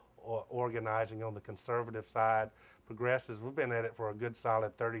organizing on the conservative side. Progressives, we've been at it for a good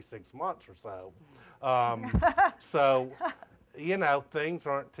solid 36 months or so. So, you know, things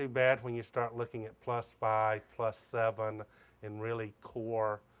aren't too bad when you start looking at +5, +7 in really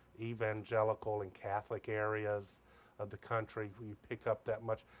core evangelical and Catholic areas of the country. You pick up that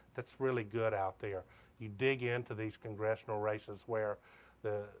much. That's really good out there. You dig into these congressional races where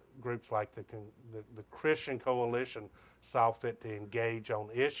the groups like the Christian Coalition saw fit to engage on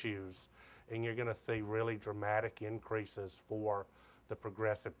issues, and you're going to see really dramatic increases for the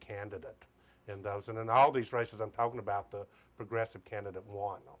progressive candidate in those. And in all these races I'm talking about, the progressive candidate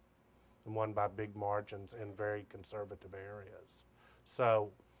won, and won by big margins in very conservative areas.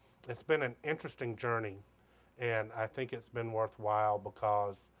 So it's been an interesting journey, And I think it's been worthwhile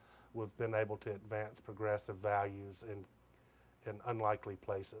because we've been able to advance progressive values in unlikely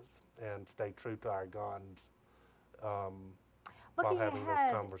places and stay true to our guns while Looking having ahead,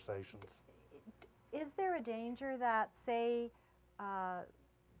 those conversations. is there a danger that, say,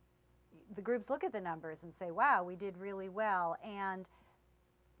 the groups look at the numbers and say, wow, we did really well, and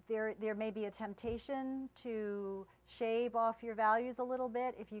there may be a temptation to shave off your values a little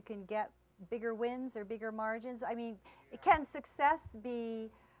bit if you can get bigger wins or bigger margins? I mean, can success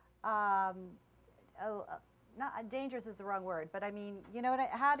be, not dangerous is the wrong word, but I mean, you know,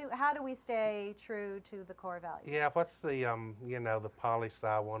 how do we stay true to the core values? Yeah, what's the, you know, the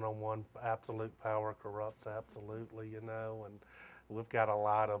poli-sci 101, absolute power corrupts absolutely, you know, and we've got a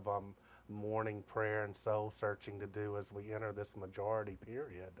lot of morning prayer and soul searching to do as we enter this majority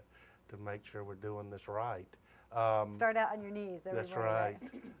period to make sure we're doing this right. Start out on your knees. That's right.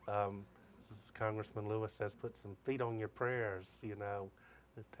 As Congressman Lewis says, put some feet on your prayers, you know,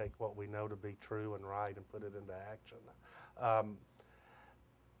 take what we know to be true and right and put it into action.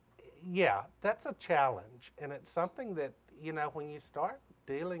 Yeah, that's a challenge, and it's something that, you know, when you start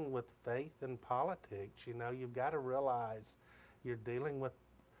dealing with faith in politics, you know, you've got to realize you're dealing with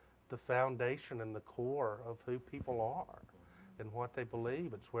the foundation and the core of who people are and what they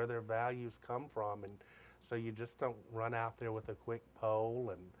believe. It's where their values come from, and so you just don't run out there with a quick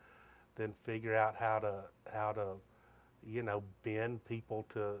poll and then figure out how to you know, bend people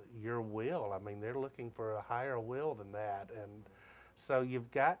to your will. I mean, they're looking for a higher will than that, and so you've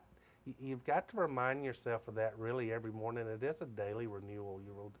got to remind yourself of that really every morning. It is a daily renewal.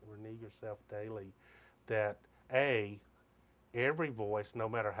 You renew yourself daily that every voice, no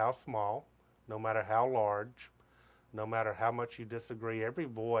matter how small, no matter how large, no matter how much you disagree, every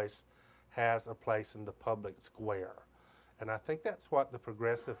voice has a place in the public square. And I think that's what the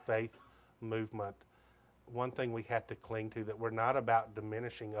progressive faith movement, one thing we have to cling to, that we're not about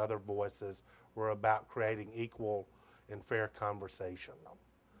diminishing other voices, we're about creating equal and fair conversation.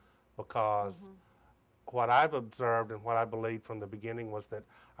 Because what I've observed and what I believed from the beginning was that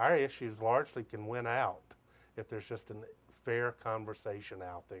our issues largely can win out if there's just a fair conversation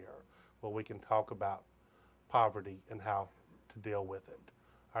out there where we can talk about poverty and how to deal with it.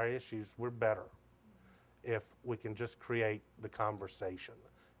 Our issues, we're better if we can just create the conversation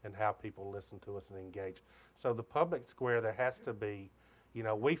and how people listen to us and engage. So the public square, there has to be, you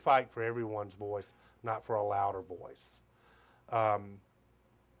know, we fight for everyone's voice, not for a louder voice.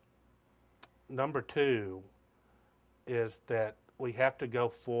 Number two is that we have to go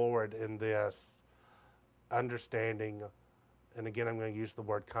forward in this understanding, and again, I'm going to use the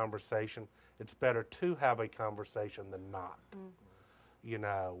word conversation. It's better to have a conversation than not. You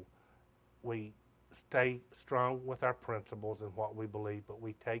know, we stay strong with our principles and what we believe, but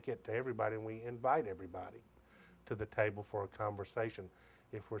we take it to everybody and we invite everybody to the table for a conversation.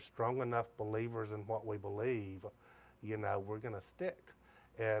 If we're strong enough believers in what we believe, you know, we're going to stick.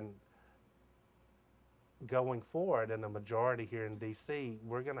 And going forward in a majority here in D.C.,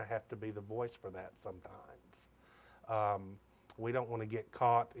 we're going to have to be the voice for that sometimes. We don't want to get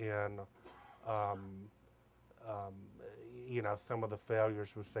caught in, you know, some of the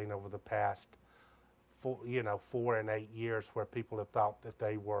failures we've seen over the past 4 and 8 years where people have thought that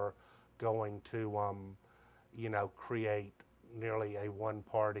they were going to, you know, create nearly a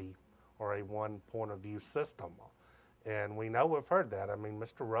one-party or a one-point-of-view system. And we know we've heard that. I mean,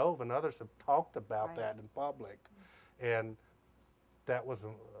 Mr. Rove and others have talked about that in public. And that was,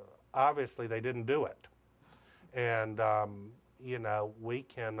 obviously, they didn't do it. And, you know, we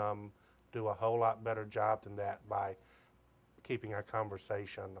can do a whole lot better job than that by keeping our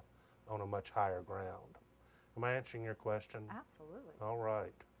conversation on a much higher ground. Am I answering your question? Absolutely. All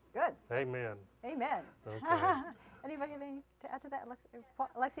right. Good. Amen. Amen. Okay. Anybody have anything to add to that?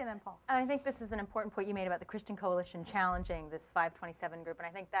 Alexia and then Paul. And I think this is an important point you made about the Christian Coalition challenging this 527 group, and I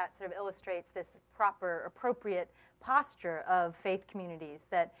think that sort of illustrates this proper, appropriate posture of faith communities,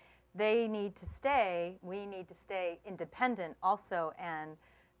 that they need to stay, we need to stay independent also and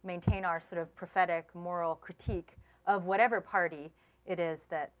maintain our sort of prophetic moral critique of whatever party it is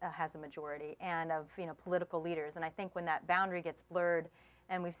that has a majority, and of, you know, political leaders. And I think when that boundary gets blurred,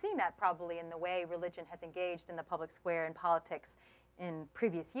 and we've seen that probably in the way religion has engaged in the public square and politics in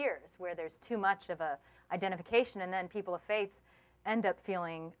previous years, where there's too much of a identification, and then people of faith end up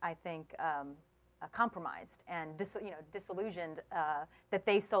feeling, I think, compromised and disillusioned that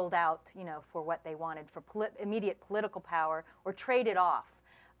they sold out, you know, for what they wanted for immediate political power, or traded off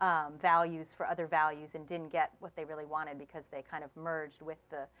values for other values and didn't get what they really wanted because they kind of merged with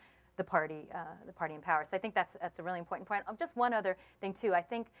the the party in power. So I think that's a really important point. Just one other thing too. I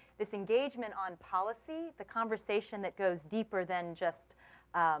think this engagement on policy, the conversation that goes deeper than just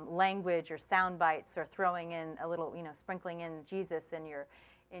language or sound bites or throwing in a little, sprinkling in Jesus in your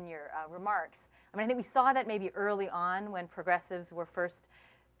remarks. I mean, I think we saw that maybe early on when progressives were first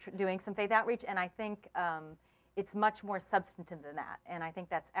doing some faith outreach, and I think it's much more substantive than that, and I think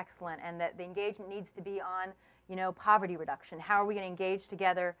that's excellent, and that the engagement needs to be on, poverty reduction. How are we going to engage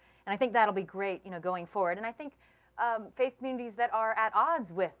together? And I think that'll be great, going forward. And I think faith communities that are at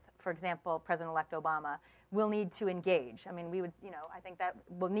odds with, for example, President-elect Obama will need to engage. I mean, I think that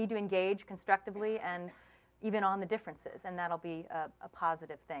we'll need to engage constructively and even on the differences, and that'll be a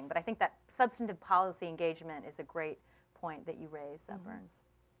positive thing. But I think that substantive policy engagement is a great point that you raise, Burns.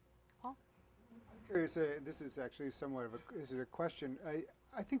 Paul? I'm curious, this is actually somewhat of a question.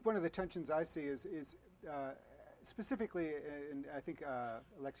 I think one of the tensions I see is specifically, and I think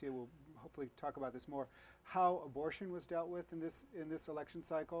Alexia will hopefully talk about this more, how abortion was dealt with in this election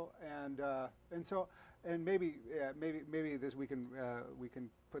cycle, and maybe this we can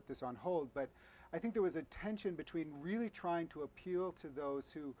put this on hold, but I think there was a tension between really trying to appeal to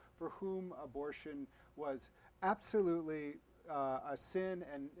those for whom abortion was absolutely a sin,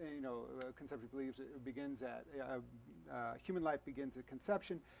 and conservative believes it begins at human life begins at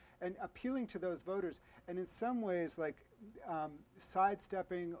conception, and appealing to those voters, and in some ways like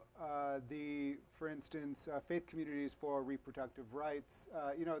sidestepping for instance, faith communities for reproductive rights.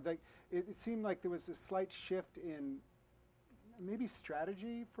 It seemed like there was a slight shift in maybe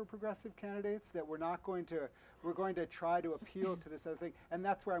strategy for progressive candidates, that we're going to try to appeal to this other thing, and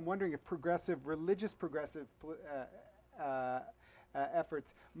that's where I'm wondering if religious progressive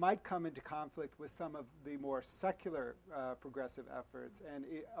efforts might come into conflict with some of the more secular progressive efforts, and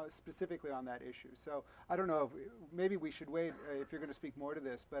specifically on that issue. So I don't know, maybe we should wait if you're going to speak more to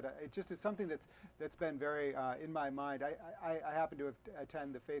this, but it just is something that's been very in my mind. I happen to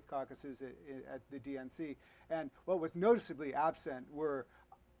attend the faith caucuses at the DNC, and what was noticeably absent were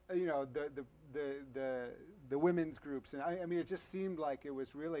the women's groups, and I mean, it just seemed like it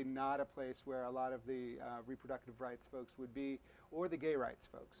was really not a place where a lot of the reproductive rights folks would be, or the gay rights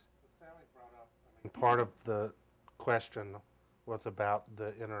folks. Sally brought up, part of the question was about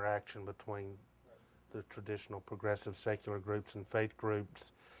the interaction between the traditional progressive secular groups and faith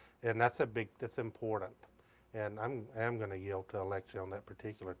groups, and that's important. And I'm going to yield to Alexia on that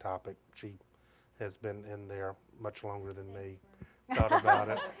particular topic. She has been in there much longer than me. Thought about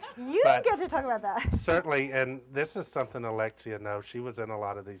it. You get to talk about that. Certainly, and this is something Alexia knows. She was in a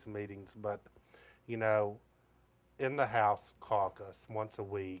lot of these meetings, but, in the House caucus once a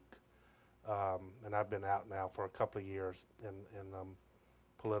week, and I've been out now for a couple of years in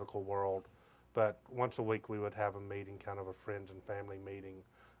political world, but once a week we would have a meeting, kind of a friends and family meeting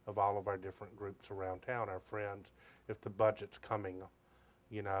of all of our different groups around town, our friends. If the budget's coming,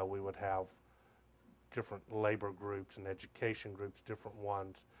 we would have different labor groups and education groups, different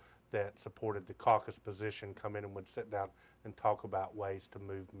ones that supported the caucus position, come in and would sit down and talk about ways to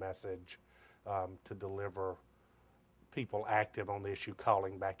move message, to deliver people active on the issue,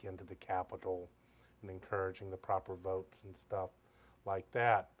 calling back into the Capitol and encouraging the proper votes and stuff like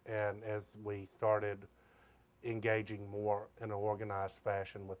that. And as we started engaging more in an organized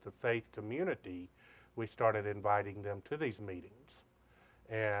fashion with the faith community, we started inviting them to these meetings.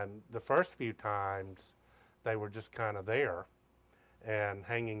 And the first few times, they were just kind of there and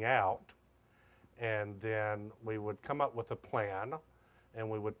hanging out. And then we would come up with a plan, and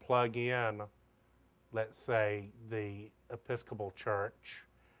we would plug in, let's say, the Episcopal Church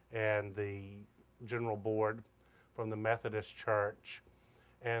and the General Board from the Methodist Church,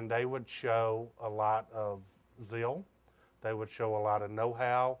 and they would show a lot of zeal, they would show a lot of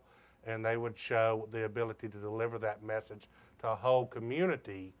know-how, and they would show the ability to deliver that message to a whole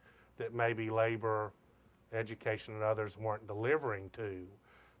community that maybe labor, education, and others weren't delivering to.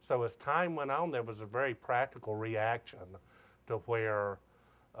 So as time went on, there was a very practical reaction to where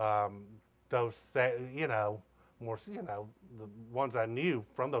those, the ones I knew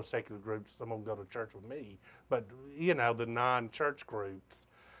from those secular groups, some of them go to church with me, but, the non-church groups,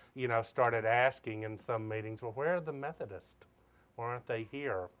 started asking in some meetings, well, where are the Methodists? Why aren't they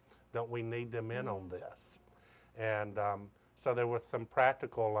here? Don't we need them in on this? And so there was some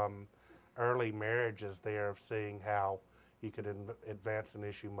practical early marriages there of seeing how you could advance an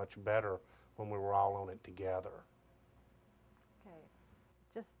issue much better when we were all on it together. Okay.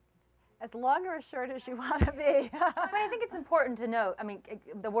 Just as long or as short as you want to be. I think it's important to note,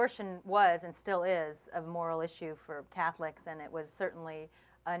 the abortion was and still is a moral issue for Catholics, and it was certainly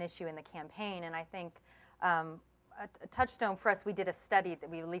an issue in the campaign. And I think a touchstone for us, we did a study that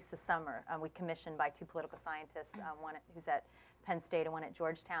we released this summer. We commissioned by two political scientists, one who's at Penn State and one at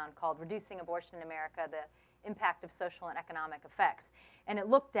Georgetown, called Reducing Abortion in America, the Impact of Social and Economic Effects. And it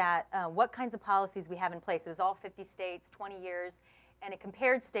looked at what kinds of policies we have in place. It was all 50 states, 20 years, and it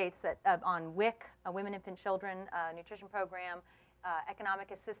compared states that on WIC, Women, Infant, Children Nutrition Program,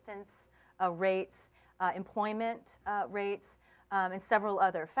 economic assistance rates, employment rates, and several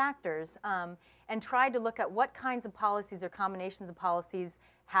other factors, and tried to look at what kinds of policies or combinations of policies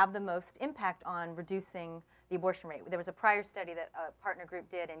have the most impact on reducing the abortion rate. There was a prior study that a partner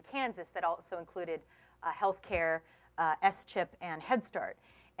group did in Kansas that also included health care, S-CHIP, and Head Start.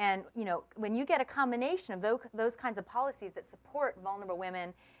 And when you get a combination of those kinds of policies that support vulnerable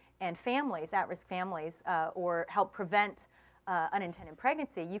women and families, at-risk families, or help prevent unintended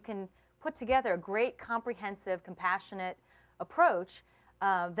pregnancy, you can put together a great, comprehensive, compassionate approach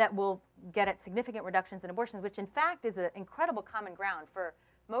that will get at significant reductions in abortions, which in fact is an incredible common ground for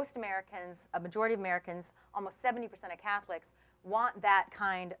most Americans. A majority of Americans, almost 70% of Catholics, want that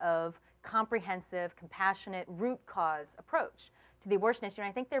kind of comprehensive, compassionate, root cause approach to the abortion issue. And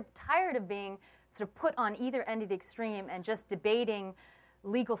I think they're tired of being sort of put on either end of the extreme and just debating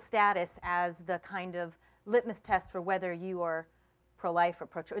legal status as the kind of litmus test for whether you are pro-life or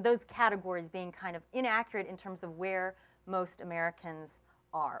pro-choice, or those categories being kind of inaccurate in terms of where most Americans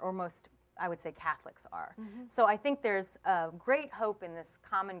are, or most, I would say, Catholics are. Mm-hmm. So I think there's great hope in this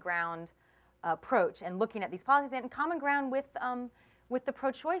common ground approach and looking at these policies, and common ground with the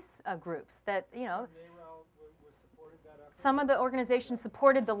pro-choice groups that, some of the organizations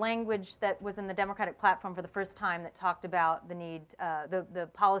supported the language that was in the Democratic platform for the first time that talked about the need, the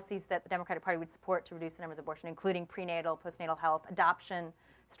policies that the Democratic Party would support to reduce the numbers of abortion, including prenatal, postnatal health, adoption,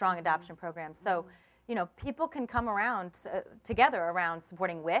 strong adoption programs. So, people can come around together around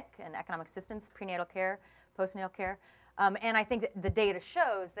supporting WIC and economic assistance, prenatal care, postnatal care. And I think that the data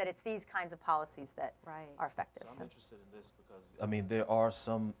shows that it's these kinds of policies that are effective. So I'm interested in this because, there are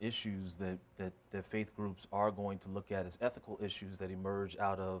some issues that faith groups are going to look at as ethical issues that emerge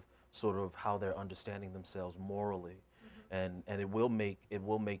out of sort of how they're understanding themselves morally. Mm-hmm. And it will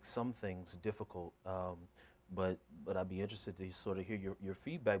make some things difficult. But I'd be interested to sort of hear your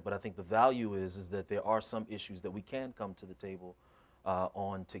feedback. But I think the value is that there are some issues that we can come to the table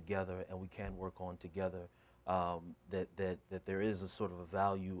on together, and we can work on together. That there is a sort of a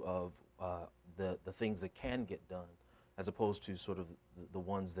value of the things that can get done, as opposed to sort of the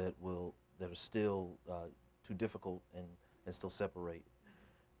ones that are still too difficult and still separate.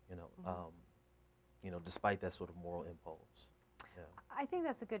 Despite that sort of moral impulse. Yeah. I think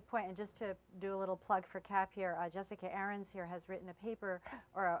that's a good point. And just to do a little plug for CAP here, Jessica Ahrens here has written a paper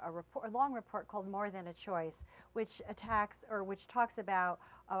or a long report called More Than a Choice, which talks about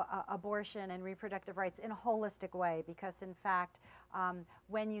abortion and reproductive rights in a holistic way, because in fact,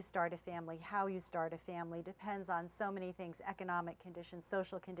 when you start a family, how you start a family depends on so many things: economic conditions,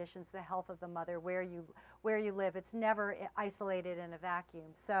 social conditions, the health of the mother, where you live. It's never isolated in a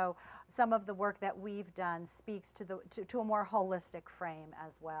vacuum. So some of the work that we've done speaks to a more holistic frame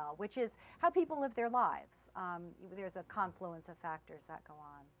as well, which is how people live their lives. There's a confluence of factors that go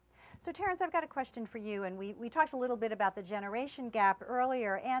on. So Terrance, I've got a question for you, and we talked a little bit about the generation gap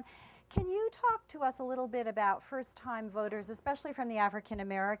earlier, and can you talk to us a little bit about first-time voters, especially from the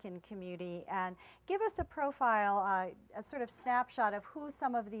African-American community, and give us a profile, a sort of snapshot of who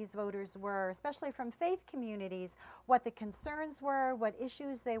some of these voters were, especially from faith communities, what the concerns were, what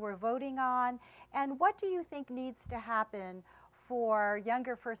issues they were voting on, and what do you think needs to happen for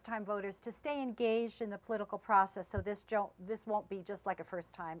younger first-time voters to stay engaged in the political process, so this won't be just like a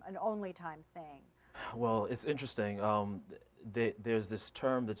first-time, an only-time thing? Well, it's interesting. There's this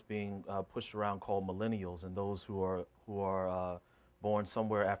term that's being pushed around called millennials, and those who are born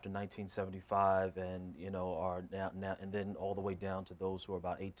somewhere after 1975, and are now, and then all the way down to those who are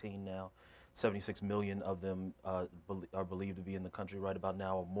about 18 now. 76 million of them are believed to be in the country right about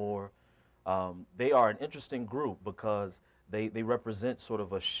now, or more. They are an interesting group because they represent sort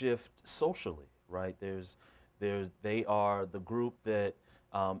of a shift socially, right? They are the group that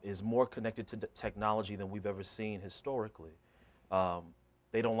is more connected to technology than we've ever seen historically.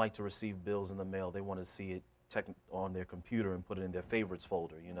 They don't like to receive bills in the mail. They want to see it on their computer and put it in their favorites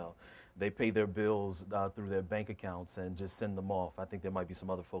folder. They pay their bills through their bank accounts and just send them off. I think there might be some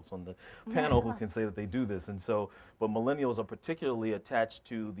other folks on the panel who can say that they do this. And so, but millennials are particularly attached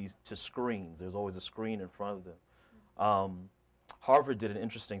to screens. There's always a screen in front of them. Harvard did an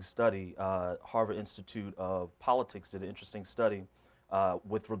interesting study. Harvard Institute of Politics did an interesting study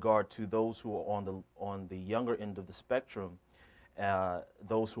with regard to those who are on the younger end of the spectrum,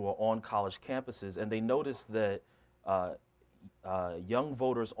 those who are on college campuses, and they noticed that young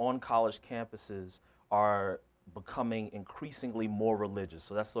voters on college campuses are becoming increasingly more religious.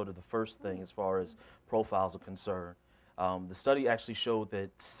 So that's sort of the first thing as far as profiles are concerned. The study actually showed that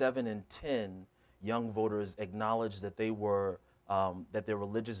 7 in 10 young voters acknowledged that they were that their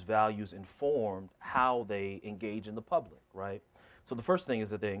religious values informed how they engage in the public, right? So the first thing is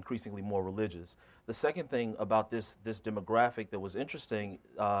that they're increasingly more religious. The second thing about this demographic that was interesting,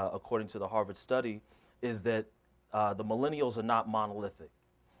 according to the Harvard study, is that the millennials are not monolithic.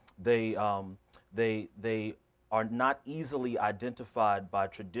 They are not easily identified by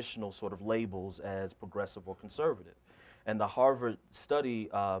traditional sort of labels as progressive or conservative. And the Harvard study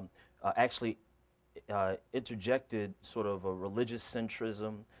actually interjected sort of a religious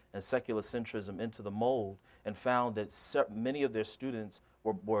centrism and secular centrism into the mold and found that many of their students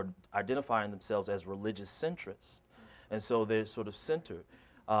were identifying themselves as religious centrists. And so they're sort of centered.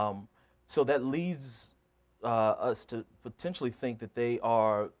 So that leads us to potentially think that they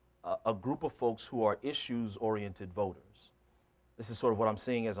are a group of folks who are issues-oriented voters. This is sort of what I'm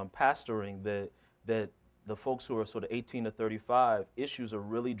seeing as I'm pastoring, that the folks who are sort of 18 to 35, issues are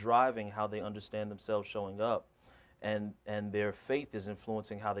really driving how they understand themselves showing up, and their faith is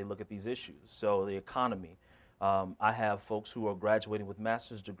influencing how they look at these issues. So the economy. I have folks who are graduating with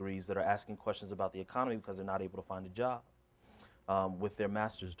master's degrees that are asking questions about the economy because they're not able to find a job with their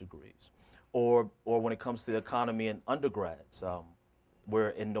master's degrees. Or when it comes to the economy in undergrads, we're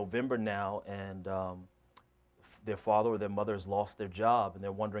in November now, and their father or their mother has lost their job, and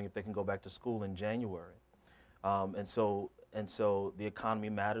they're wondering if they can go back to school in January. And so the economy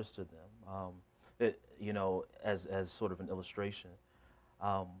matters to them, as sort of an illustration.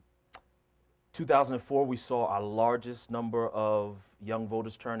 2004, we saw our largest number of young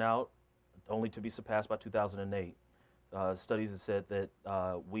voters turn out, only to be surpassed by 2008. Studies have said that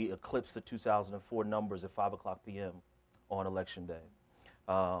we eclipsed the 2004 numbers at 5 o'clock p.m. on Election Day.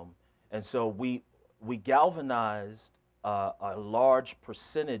 And so we galvanized a large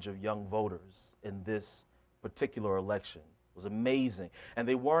percentage of young voters in this particular election. It was amazing. And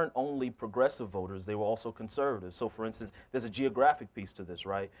they weren't only progressive voters, they were also conservative. So for instance, there's a geographic piece to this,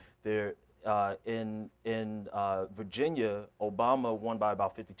 right? In Virginia, Obama won by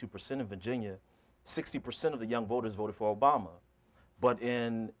about 52% in Virginia. 60% of the young voters voted for Obama. But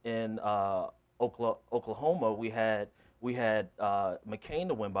in Oklahoma, we had McCain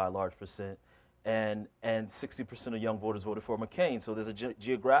to win by a large percent, and 60% of young voters voted for McCain. So there's a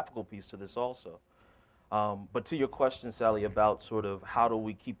geographical piece to this also. But to your question, Sally, about sort of how do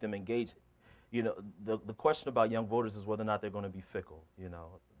we keep them engaged, the question about young voters is whether or not they're going to be fickle.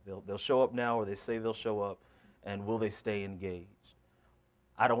 They'll show up now, or they say they'll show up, and will they stay engaged?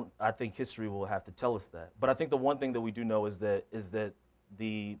 I think history will have to tell us that. But I think the one thing that we do know is that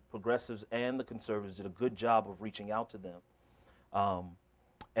the progressives and the conservatives did a good job of reaching out to them.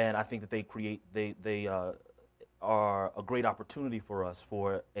 And I think that they are a great opportunity for us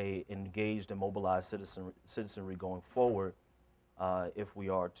for a engaged and mobilized citizenry going forward, if we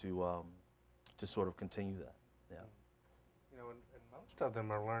are to sort of continue that. Yeah. And most of them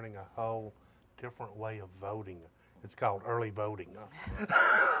are learning a whole different way of voting. It's called early voting.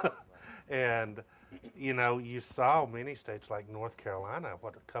 And, you saw many states like North Carolina,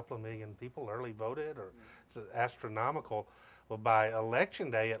 a couple of million people early voted, or it's astronomical. Well, by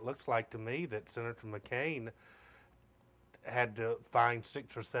Election Day, it looks like to me that Senator McCain had to find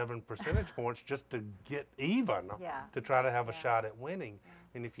 6 or 7 percentage points just to get even, to try to have a shot at winning.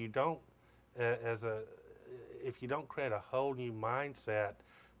 And if you don't, if you don't create a whole new mindset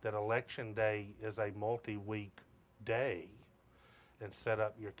that Election Day is a multi-week day and set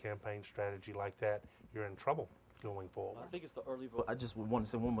up your campaign strategy like that, you're in trouble going forward. I think it's the early vote. I just want to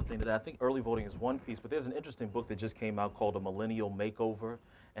say one more thing to that. I think early voting is one piece, but there's an interesting book that just came out called A Millennial Makeover,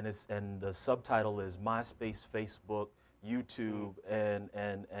 and the subtitle is MySpace, Facebook, YouTube, and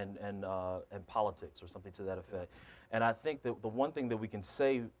politics, or something to that effect. And I think that the one thing that we can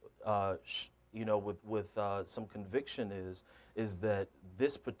say, with some conviction is that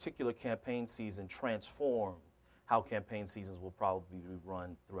this particular campaign season transformed how campaign seasons will probably be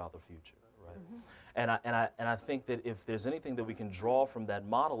run throughout the future, right? Mm-hmm. And I think that if there's anything that we can draw from that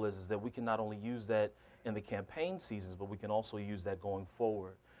model is that we can not only use that in the campaign seasons, but we can also use that going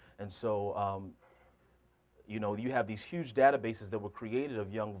forward. And so, you have these huge databases that were created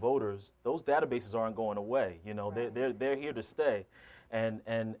of young voters. Those databases aren't going away. Right. They're here to stay. And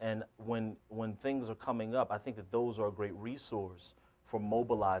when things are coming up, I think that those are a great resource for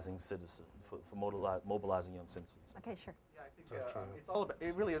mobilizing citizens, for mobilizing young citizens. Okay, sure. Yeah, I think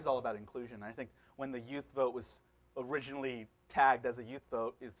it really is all about inclusion. I think when the youth vote was originally tagged as a youth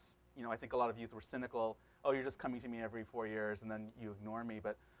vote, I think a lot of youth were cynical oh, you're just coming to me every 4 years and then you ignore me.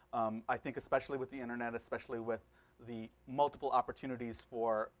 But I think especially with the internet, especially with the multiple opportunities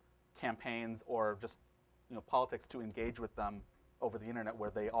for campaigns or just politics to engage with them over the internet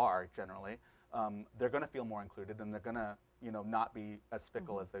where they are generally, they're going to feel more included, and they're going to not be as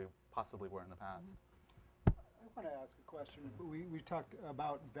fickle as they possibly were in the past. I want to ask a question. We talked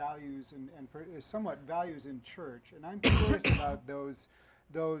about values and somewhat values in church, and I'm curious about those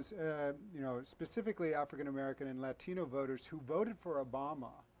specifically African American and Latino voters who voted for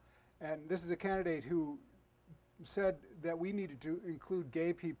Obama. And this is a candidate who said that we needed to include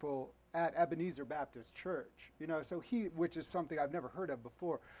gay people at Ebenezer Baptist Church. So which is something I've never heard of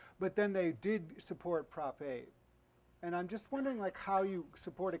before. But then they did support Prop 8. And I'm just wondering, like, how you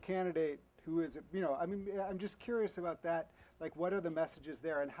support a candidate who is, I'm just curious about that. Like, what are the messages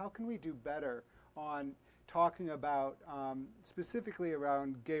there, and how can we do better on talking about specifically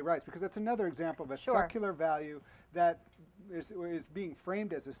around gay rights? Because that's another example of a secular value that is being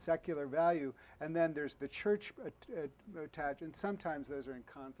framed as a secular value, and then there's the church attached, and sometimes those are in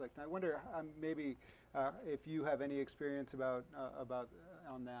conflict. And I wonder maybe if you have any experience about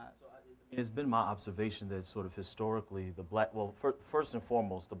on that. So it's been my observation that sort of historically first and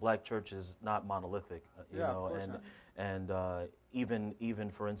foremost, the black church is not monolithic, and even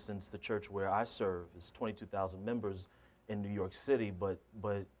for instance, the church where I serve is 22,000 members in New York City, but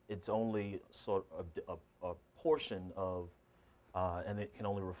it's only sort of a portion of, and it can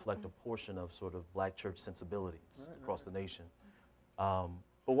only reflect a portion of sort of black church sensibilities across the nation.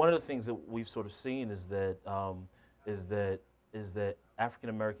 But one of the things that we've sort of seen is that African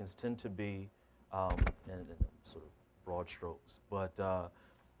Americans tend to be, and sort of broad strokes, but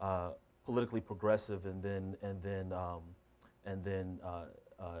politically progressive, and then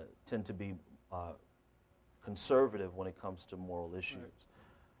tend to be conservative when it comes to moral issues. Right.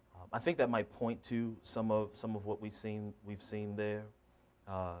 I think that might point to some of what we've seen there.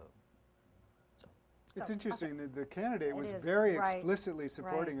 It's interesting that the candidate was very explicitly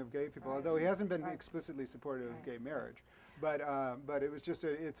supporting of gay people, although he hasn't been explicitly supportive of gay marriage. But it was just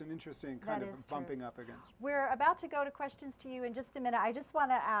it's an interesting kind of bumping up against. We're about to go to questions to you in just a minute. I just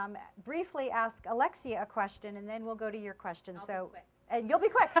want to briefly ask Alexia a question, and then we'll go to your question. I'll be quick. And you'll be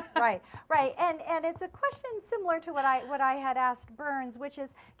quick, right. And it's a question similar to what I had asked Burns, which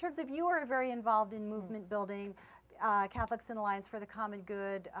is in terms of you are very involved in movement building. Catholics in Alliance for the Common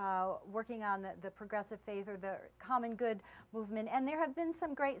Good, working on the progressive faith or the common good movement. And there have been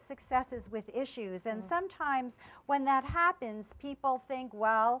some great successes with issues. And sometimes when that happens, people think,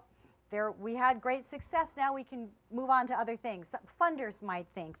 well, we had great success, now we can move on to other things. Funders might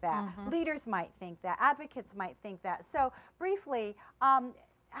think that. Leaders might think that. Advocates might think that. So briefly, how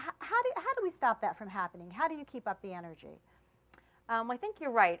do we stop that from happening? How do you keep up the energy? I think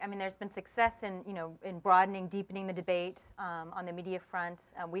you're right. I mean, there's been success in broadening, deepening the debate on the media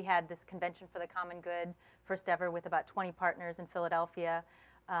front. We had this Convention for the Common Good, first ever, with about 20 partners in Philadelphia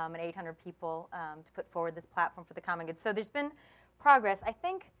and 800 people to put forward this platform for the common good. So there's been progress. I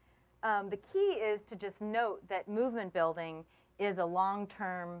think the key is to just note that movement building is a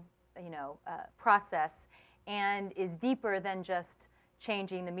long-term, process, and is deeper than just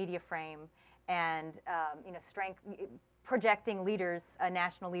changing the media frame and projecting leaders,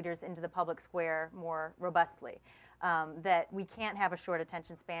 national leaders, into the public square more robustly. That we can't have a short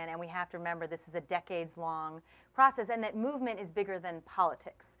attention span, and we have to remember this is a decades-long process, and that movement is bigger than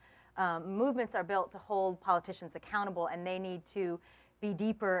politics. Movements are built to hold politicians accountable, and they need to be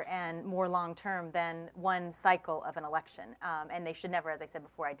deeper and more long-term than one cycle of an election. And they should never, as I said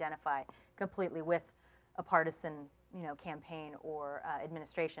before, identify completely with a partisan campaign or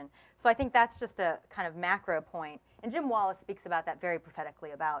administration. So I think that's just a kind of macro point. And Jim Wallace speaks about that very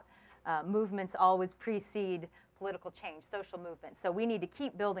prophetically, about movements always precede political change, social movement. So we need to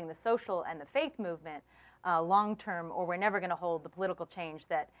keep building the social and the faith movement long term, or we're never going to hold the political change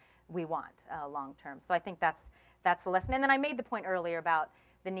that we want long term. So I think that's the lesson. And then I made the point earlier about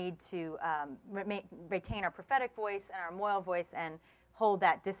the need to retain our prophetic voice and our moral voice and hold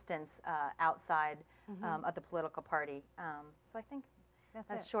that distance outside of the political party. So I think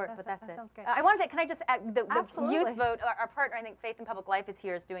that's short, but that's it. Sounds great. I wanted to, can I just add, the Absolutely. youth vote, our partner, I think Faith in Public Life is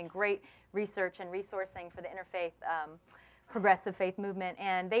here, is doing great research and resourcing for the interfaith progressive faith movement,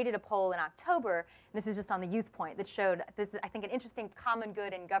 and they did a poll in October, this is just on the youth point, that showed, this is, I think, an interesting common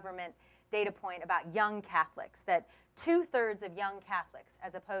good in government data point about young Catholics, that 2/3 of young Catholics,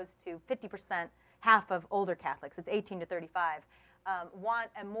 as opposed to 50%, half of older Catholics, it's 18 to 35, want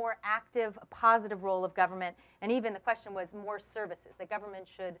a more active, positive role of government, and even the question was more services, that government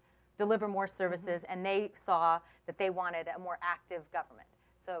should deliver more services, and they saw that they wanted a more active government.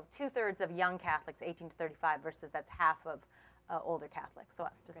 So 2/3 of young Catholics, 18 to 35, versus that's half of older Catholics. So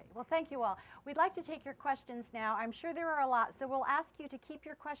Great. Well, thank you all. We'd like to take your questions now. I'm sure there are a lot, so we'll ask you to keep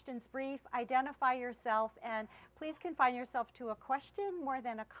your questions brief, identify yourself, and please confine yourself to a question more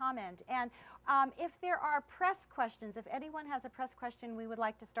than a comment. And if there are press questions, if anyone has a press question, we would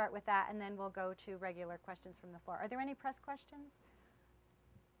like to start with that, and then we'll go to regular questions from the floor. Are there any press questions?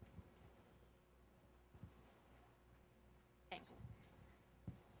 Thanks.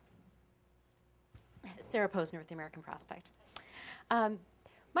 Sarah Posner with the American Prospect.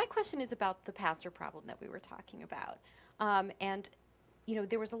 My question is about the pastor problem that we were talking about. And, you know,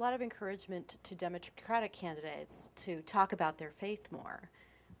 there was a lot of encouragement to Democratic candidates to talk about their faith more.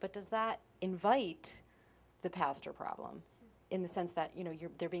 But does that invite the pastor problem in the sense that, you know,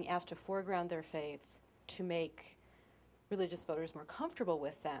 they're being asked to foreground their faith to make religious voters more comfortable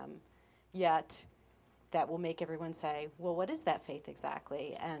with them, yet that will make everyone say, well, what is that faith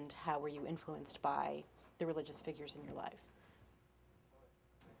exactly, and how were you influenced by the religious figures in your life?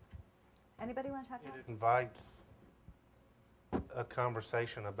 Anybody want to talk about It invites a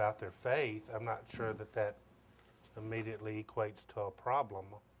conversation about their faith. I'm not sure that that immediately equates to a problem.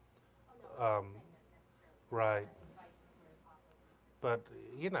 Right. But,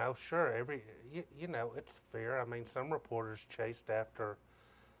 you know, sure, you know, it's fair. I mean, some reporters chased after,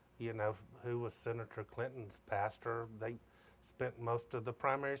 you know, who was Senator Clinton's pastor. They spent most of the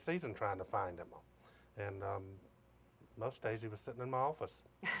primary season trying to find him. And most days he was sitting in my office.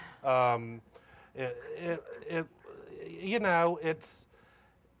 You know, it's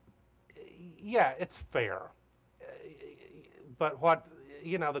fair. But what,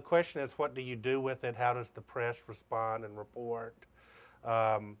 you know, the question is, what do you do with it? How does the press respond and report?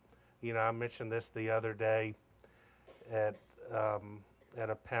 You know, I mentioned this the other day at a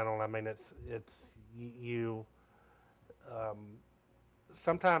panel. I mean,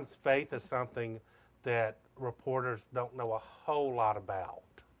 sometimes faith is something that reporters don't know a whole lot about.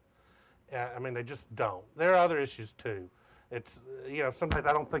 I mean, they just don't. There are other issues too. It's, you know, sometimes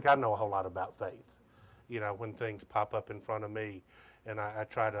I don't think I know a whole lot about faith, you know, when things pop up in front of me, and I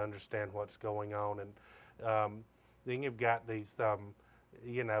try to understand what's going on. And then you've got these,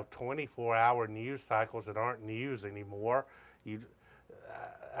 you know, 24-hour news cycles that aren't news anymore.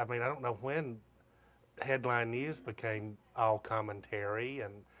 I mean, I don't know when headline news became all commentary,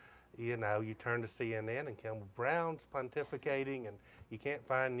 and you know, you turn to CNN and Campbell Brown's pontificating, and you can't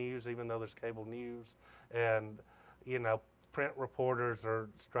find news even though there's cable news. And, you know, print reporters are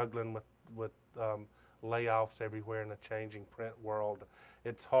struggling with layoffs everywhere in a changing print world.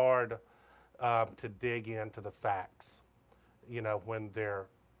 It's hard to dig into the facts, you know, when they're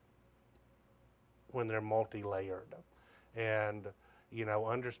multi-layered. And, you know,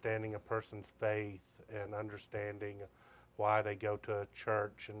 understanding a person's faith and understanding why they go to a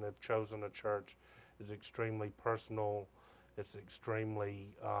church and they've chosen a church is extremely personal. It's extremely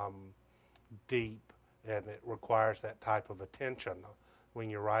deep, and it requires that type of attention when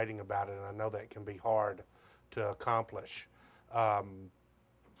you're writing about it, and I know that can be hard to accomplish.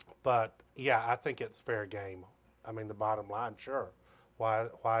 But yeah, I think it's fair game. I mean, the bottom line, sure.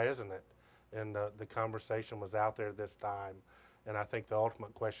 Why isn't it? And the conversation was out there this time, and I think the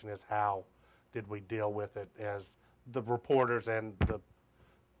ultimate question is, how did we deal with it as the reporters and the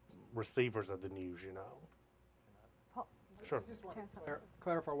receivers of the news, you know? Paul? Sure. I just want to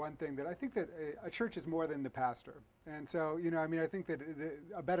clarify one thing, that I think that a church is more than the pastor. And so, you know, I mean, I think that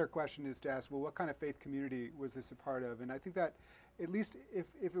a better question is to ask, well, what kind of faith community was this a part of? And I think that at least if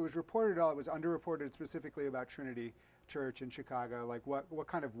it was reported at all, it was underreported specifically about Trinity Church in Chicago, like what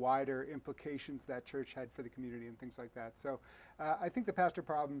kind of wider implications that church had for the community and things like that. So I think the pastor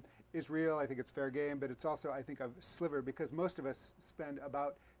problem is real. I think it's fair game, but it's also, I think, a sliver, because most of us spend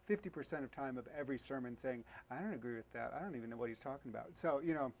about 50% of time of every sermon saying, I don't agree with that. I don't even know what he's talking about. So,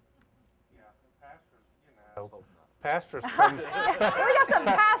 you know. Yeah, pastors, you know. Pastors come. We got some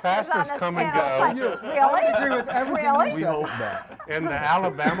pastors on this come and panel. go. Really? I agree with everything Really? you We said. hope not. In the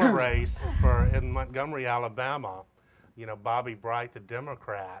Alabama race in Montgomery, Alabama, you know, Bobby Bright, the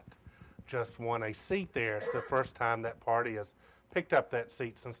Democrat, just won a seat there. It's the first time that party has picked up that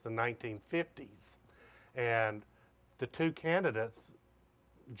seat since the 1950s. And the two candidates,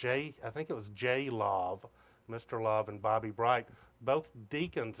 I think it was Jay Love, Mr. Love, and Bobby Bright, both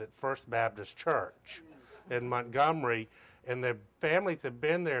deacons at First Baptist Church in Montgomery, and their families have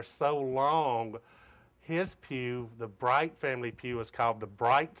been there so long. His pew, the Bright family pew, is called the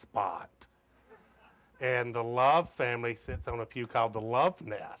Bright Spot, and the Love family sits on a pew called the Love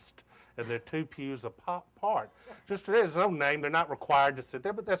Nest, and they're two pews apart. Just there's no name; they're not required to sit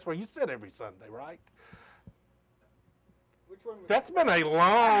there, but that's where you sit every Sunday, right? Which That's been a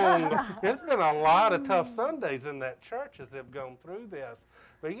long, it's been a lot of tough Sundays in that church as they've gone through this.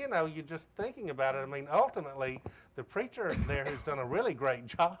 But, you know, you're just thinking about it. I mean, ultimately, the preacher there who's done a really great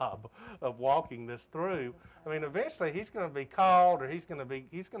job of walking this through, I mean, eventually he's going to be called or he's going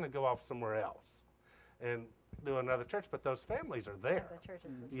to go off somewhere else and do another church. But those families are there. The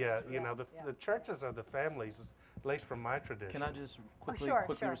churches. Yeah, you know, the churches are the families, at least from my tradition. Can I just quickly sure,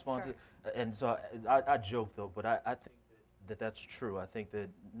 respond sure. to? And so I joke though, but I think that's true. I think that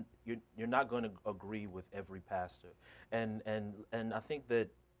you're not going to agree with every pastor, and I think that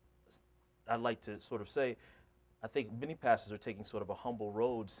I'd like to sort of say, I think many pastors are taking sort of a humble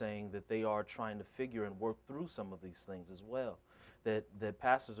road, saying that they are trying to figure and work through some of these things as well. That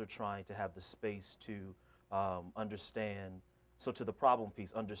pastors are trying to have the space to understand. So to the problem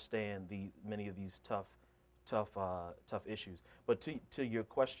piece, understand many of these tough issues. But to your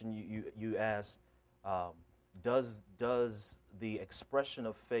question, you asked, does the expression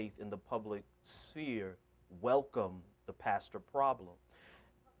of faith in the public sphere welcome the pastor problem?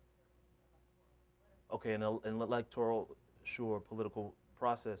 Okay, in an electoral, political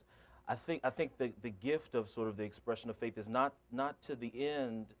process, I think the gift of sort of the expression of faith is not to the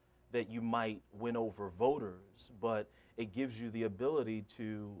end that you might win over voters, but it gives you the ability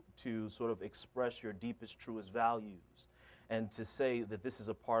to sort of express your deepest, truest values, and to say that this is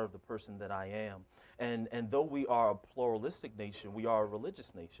a part of the person that I am. And though we are a pluralistic nation, we are a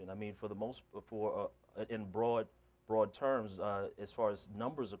religious nation. I mean, in broad terms, as far as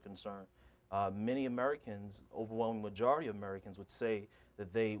numbers are concerned, many Americans, overwhelming majority of Americans, would say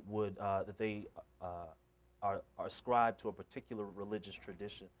that they are ascribed to a particular religious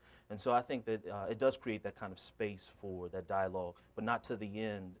tradition. And so I think that it does create that kind of space for that dialogue, but not to the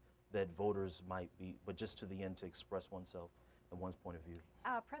end that voters might be, but just to the end to express oneself and one's point of view.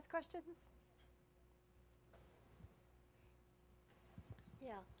 Press questions?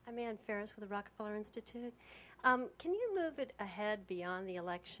 Yeah, I'm Ann Ferris with the Rockefeller Institute. Can you move it ahead beyond the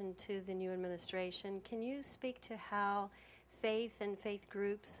election to the new administration? Can you speak to how faith and faith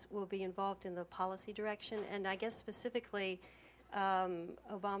groups will be involved in the policy direction? And I guess specifically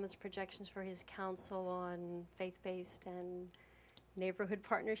Obama's projections for his council on faith-based and neighborhood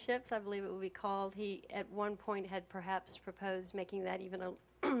partnerships, I believe it would be called. He at one point had perhaps proposed making that even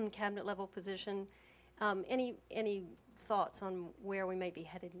a cabinet level position. Any thoughts on where we may be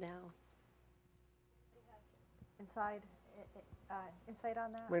headed now? Insight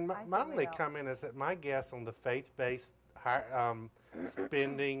on that? I mean, my only comment is that my guess on the faith-based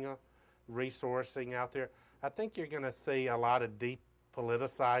spending, resourcing out there, I think you're going to see a lot of deep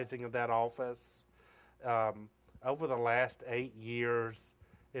politicizing of that office. Over the last 8 years,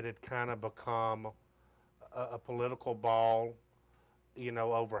 it had kind of become a political ball, you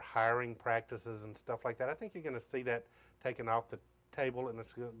know, over hiring practices and stuff like that. I think you're going to see that taken off the table, and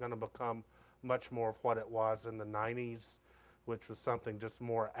it's going to become much more of what it was in the 90s, which was something just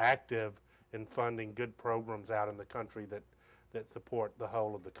more active in funding good programs out in the country that support the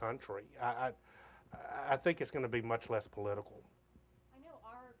whole of the country. I think it's going to be much less political. I know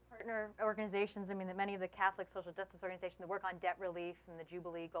our partner organizations, I mean, that many of the Catholic social justice organizations that work on debt relief and the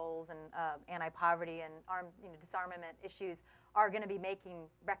Jubilee goals and anti-poverty and disarmament issues are going to be making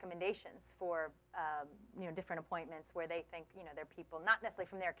recommendations for different appointments where they think they're people not necessarily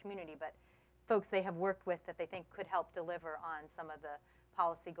from their community, but folks they have worked with that they think could help deliver on some of the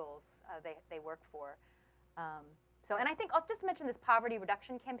policy goals they work for. And I think also just to mention this poverty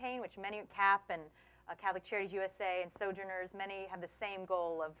reduction campaign, which many CAP and Catholic Charities USA and Sojourners, many have the same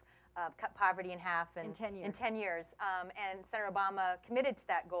goal of cut poverty in half in 10 years. And Senator Obama committed to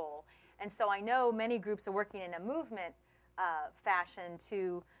that goal. And so I know many groups are working in a movement fashion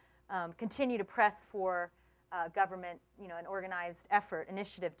to continue to press for government, an organized effort,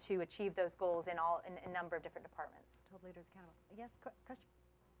 initiative to achieve those goals in a number of different departments. Hold leaders accountable. Yes, question?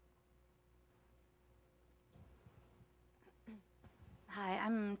 Hi,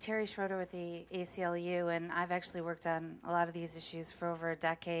 I'm Terry Schroeder with the ACLU, and I've actually worked on a lot of these issues for over a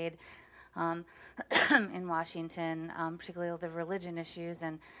decade in Washington, particularly the religion issues.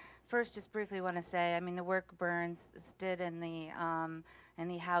 And first, just briefly want to say, I mean, the work Burns did in the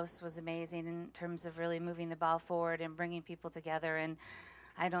House was amazing in terms of really moving the ball forward and bringing people together. And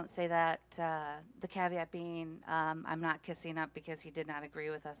I don't say that, the caveat being I'm not kissing up because he did not agree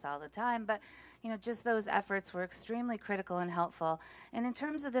with us all the time, but just those efforts were extremely critical and helpful. And in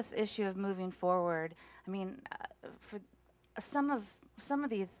terms of this issue of moving forward, I mean, for some of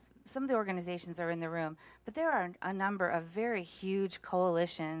these some of the organizations are in the room, but there are a number of very huge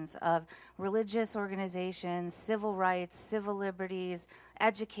coalitions of religious organizations, civil rights, civil liberties,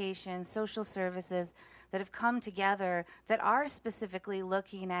 education, social services that have come together that are specifically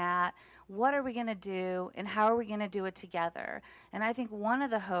looking at what are we going to do and how are we going to do it together. And I think one of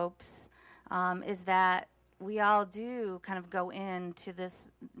the hopes is that we all do kind of go into this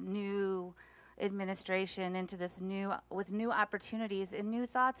new administration, into this with new opportunities and new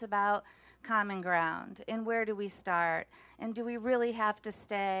thoughts about common ground and where do we start and do we really have to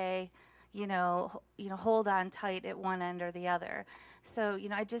stay, hold on tight at one end or the other. So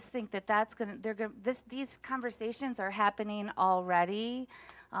I just think that's these conversations are happening already.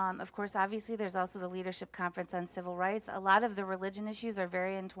 Of course, obviously, there's also the Leadership Conference on Civil Rights. A lot of the religion issues are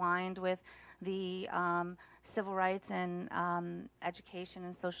very entwined with the civil rights and education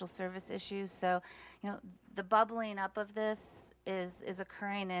and social service issues. So, the bubbling up of this is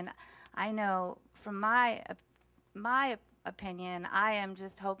occurring, and I know from my opinion, I am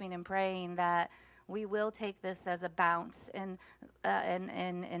just hoping and praying that we will take this as a bounce and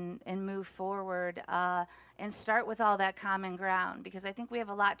move forward and start with all that common ground, because I think we have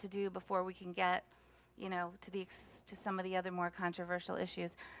a lot to do before we can get, to some of the other more controversial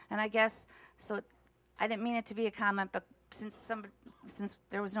issues. And I guess so. I didn't mean it to be a comment, but since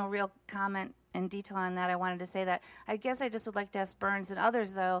there was no real comment in detail on that, I wanted to say that. I guess I just would like to ask Burns and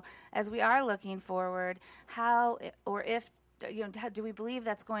others, though, as we are looking forward, how or if. Do we believe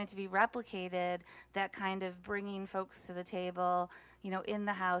that's going to be replicated, that kind of bringing folks to the table, in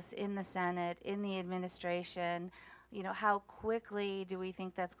the House, in the Senate, in the administration? How quickly do we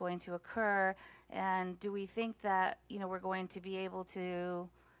think that's going to occur? And do we think that, we're going to be able to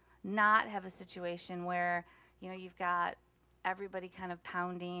not have a situation where, you've got everybody kind of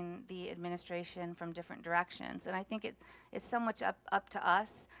pounding the administration from different directions? And I think it's so much up to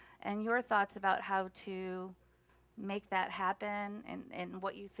us. And your thoughts about how to make that happen and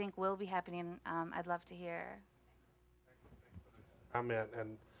what you think will be happening, I'd love to hear. Comment,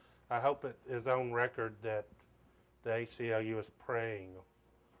 and I hope it is on record that the ACLU is praying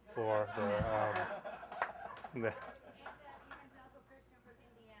for the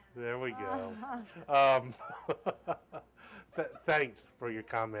there we go. Thanks for your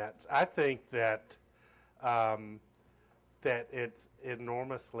comments. I think that that it's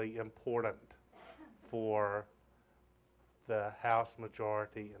enormously important for the House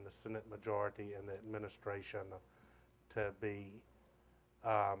majority and the Senate majority and the administration to be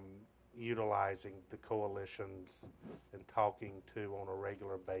utilizing the coalitions and talking to on a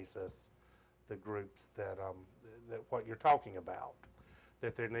regular basis the groups that what you're talking about.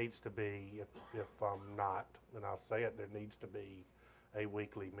 That there needs to be, if not, and I'll say it, there needs to be a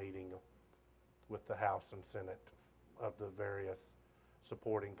weekly meeting with the House and Senate of the various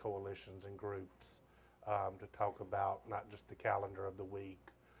supporting coalitions and groups to talk about not just the calendar of the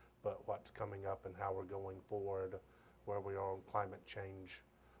week, but what's coming up and how we're going forward, where we are on climate change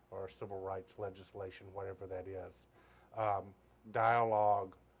or civil rights legislation, whatever that is.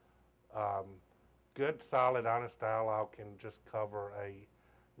 Dialogue, good, solid, honest dialogue can just cover a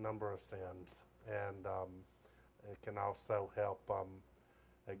number of sins, and it can also help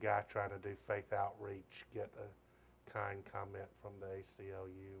a guy trying to do faith outreach get a kind comment from the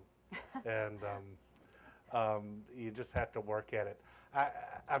ACLU. And you just have to work at it.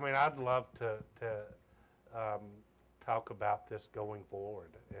 I mean, I'd love to talk about this going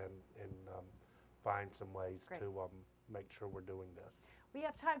forward and find some ways Great. to make sure we're doing this. We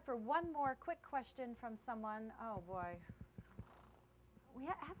have time for one more quick question from someone. Oh boy.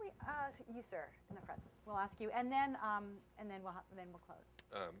 You, sir, in the front. We'll ask you, and then we'll close.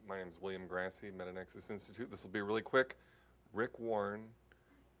 My name is William Grassi, Meta-Nexus Institute. This will be really quick. Rick Warren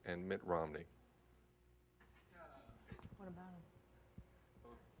and Mitt Romney. What about him?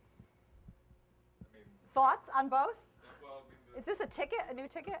 Thoughts on both? Well, Is this a new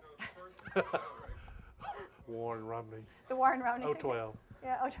ticket? No, Warren Romney. The Warren Romney ticket? 012.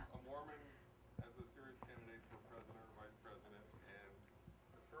 Yeah, a Mormon as a serious candidate for president or vice president, and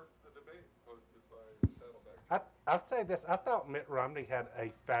the first of the debates hosted by Saddleback. I'd say this. I thought Mitt Romney had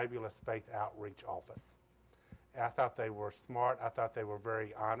a fabulous faith outreach office. I thought they were smart. I thought they were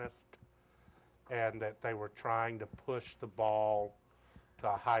very honest, and that they were trying to push the ball to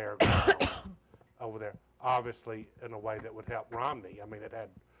a higher ground over there. Obviously, in a way that would help Romney. I mean, it had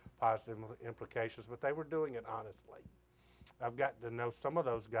positive implications, but they were doing it honestly. I've gotten to know some of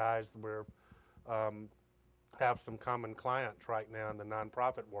those guys. We're have some common clients right now in the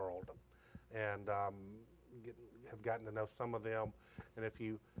nonprofit world, and have gotten to know some of them. And if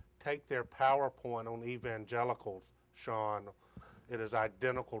you take their PowerPoint on evangelicals, Sean, it is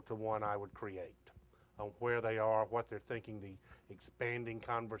identical to one I would create on where they are, what they're thinking, the expanding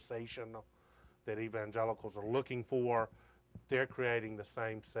conversation that evangelicals are looking for. They're creating the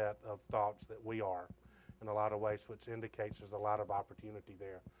same set of thoughts that we are in a lot of ways, which indicates there's a lot of opportunity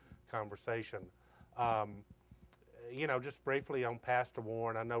there, conversation. You know, just briefly on Pastor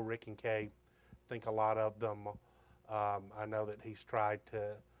Warren, I know Rick and Kay think a lot of them. I know that he's tried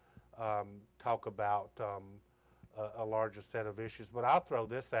to talk about a larger set of issues, but I'll throw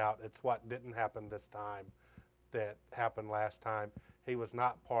this out. It's what didn't happen this time that happened last time. He was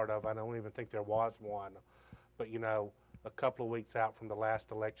not part of, I don't even think there was one, but you know, a couple of weeks out from the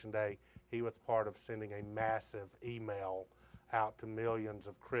last election day, he was part of sending a massive email out to millions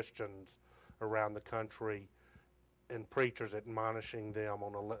of Christians around the country and preachers admonishing them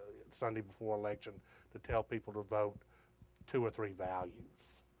on Sunday before election to tell people to vote 2 or 3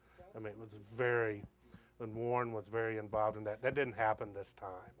 values. I mean, it was very, and Warren was very involved in that. That didn't happen this time,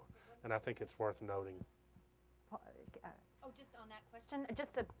 and I think it's worth noting. Oh, just on that question,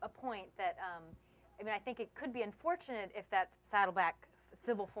 just a point that, I mean, I think it could be unfortunate if that Saddleback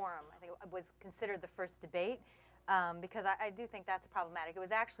Civil Forum, I think, was considered the first debate, because I do think that's problematic. It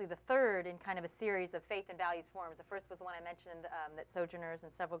was actually the third in kind of a series of faith and values forums. The first was the one I mentioned that Sojourners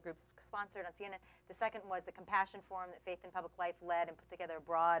and several groups sponsored on CNN. The second was the Compassion Forum that Faith in Public Life led and put together a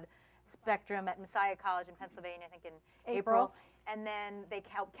broad spectrum at Messiah College in Pennsylvania, I think in April. And then they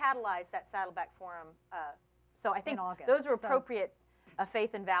helped catalyze that Saddleback Forum. So I think those are appropriate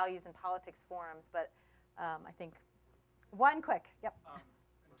faith and values and politics forums, but I think one quick, yep.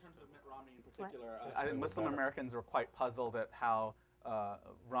 In terms of Mitt Romney in particular, I think Muslim Americans were quite puzzled at how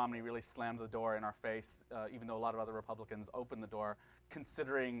Romney really slammed the door in our face, even though a lot of other Republicans opened the door,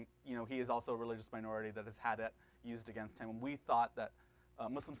 considering, you know, he is also a religious minority that has had it used against him. And we thought that,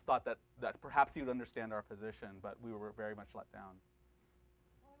 Muslims thought that perhaps he would understand our position, but we were very much let down.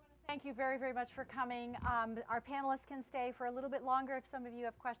 Thank you very, very much for coming. Our panelists can stay for a little bit longer if some of you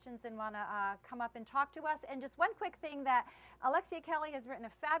have questions and want to come up and talk to us. And just one quick thing, that Alexia Kelley has written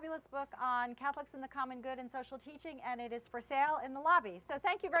a fabulous book on Catholics and the Common Good and Social Teaching, and it is for sale in the lobby. So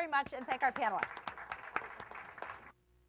thank you very much, and thank our panelists.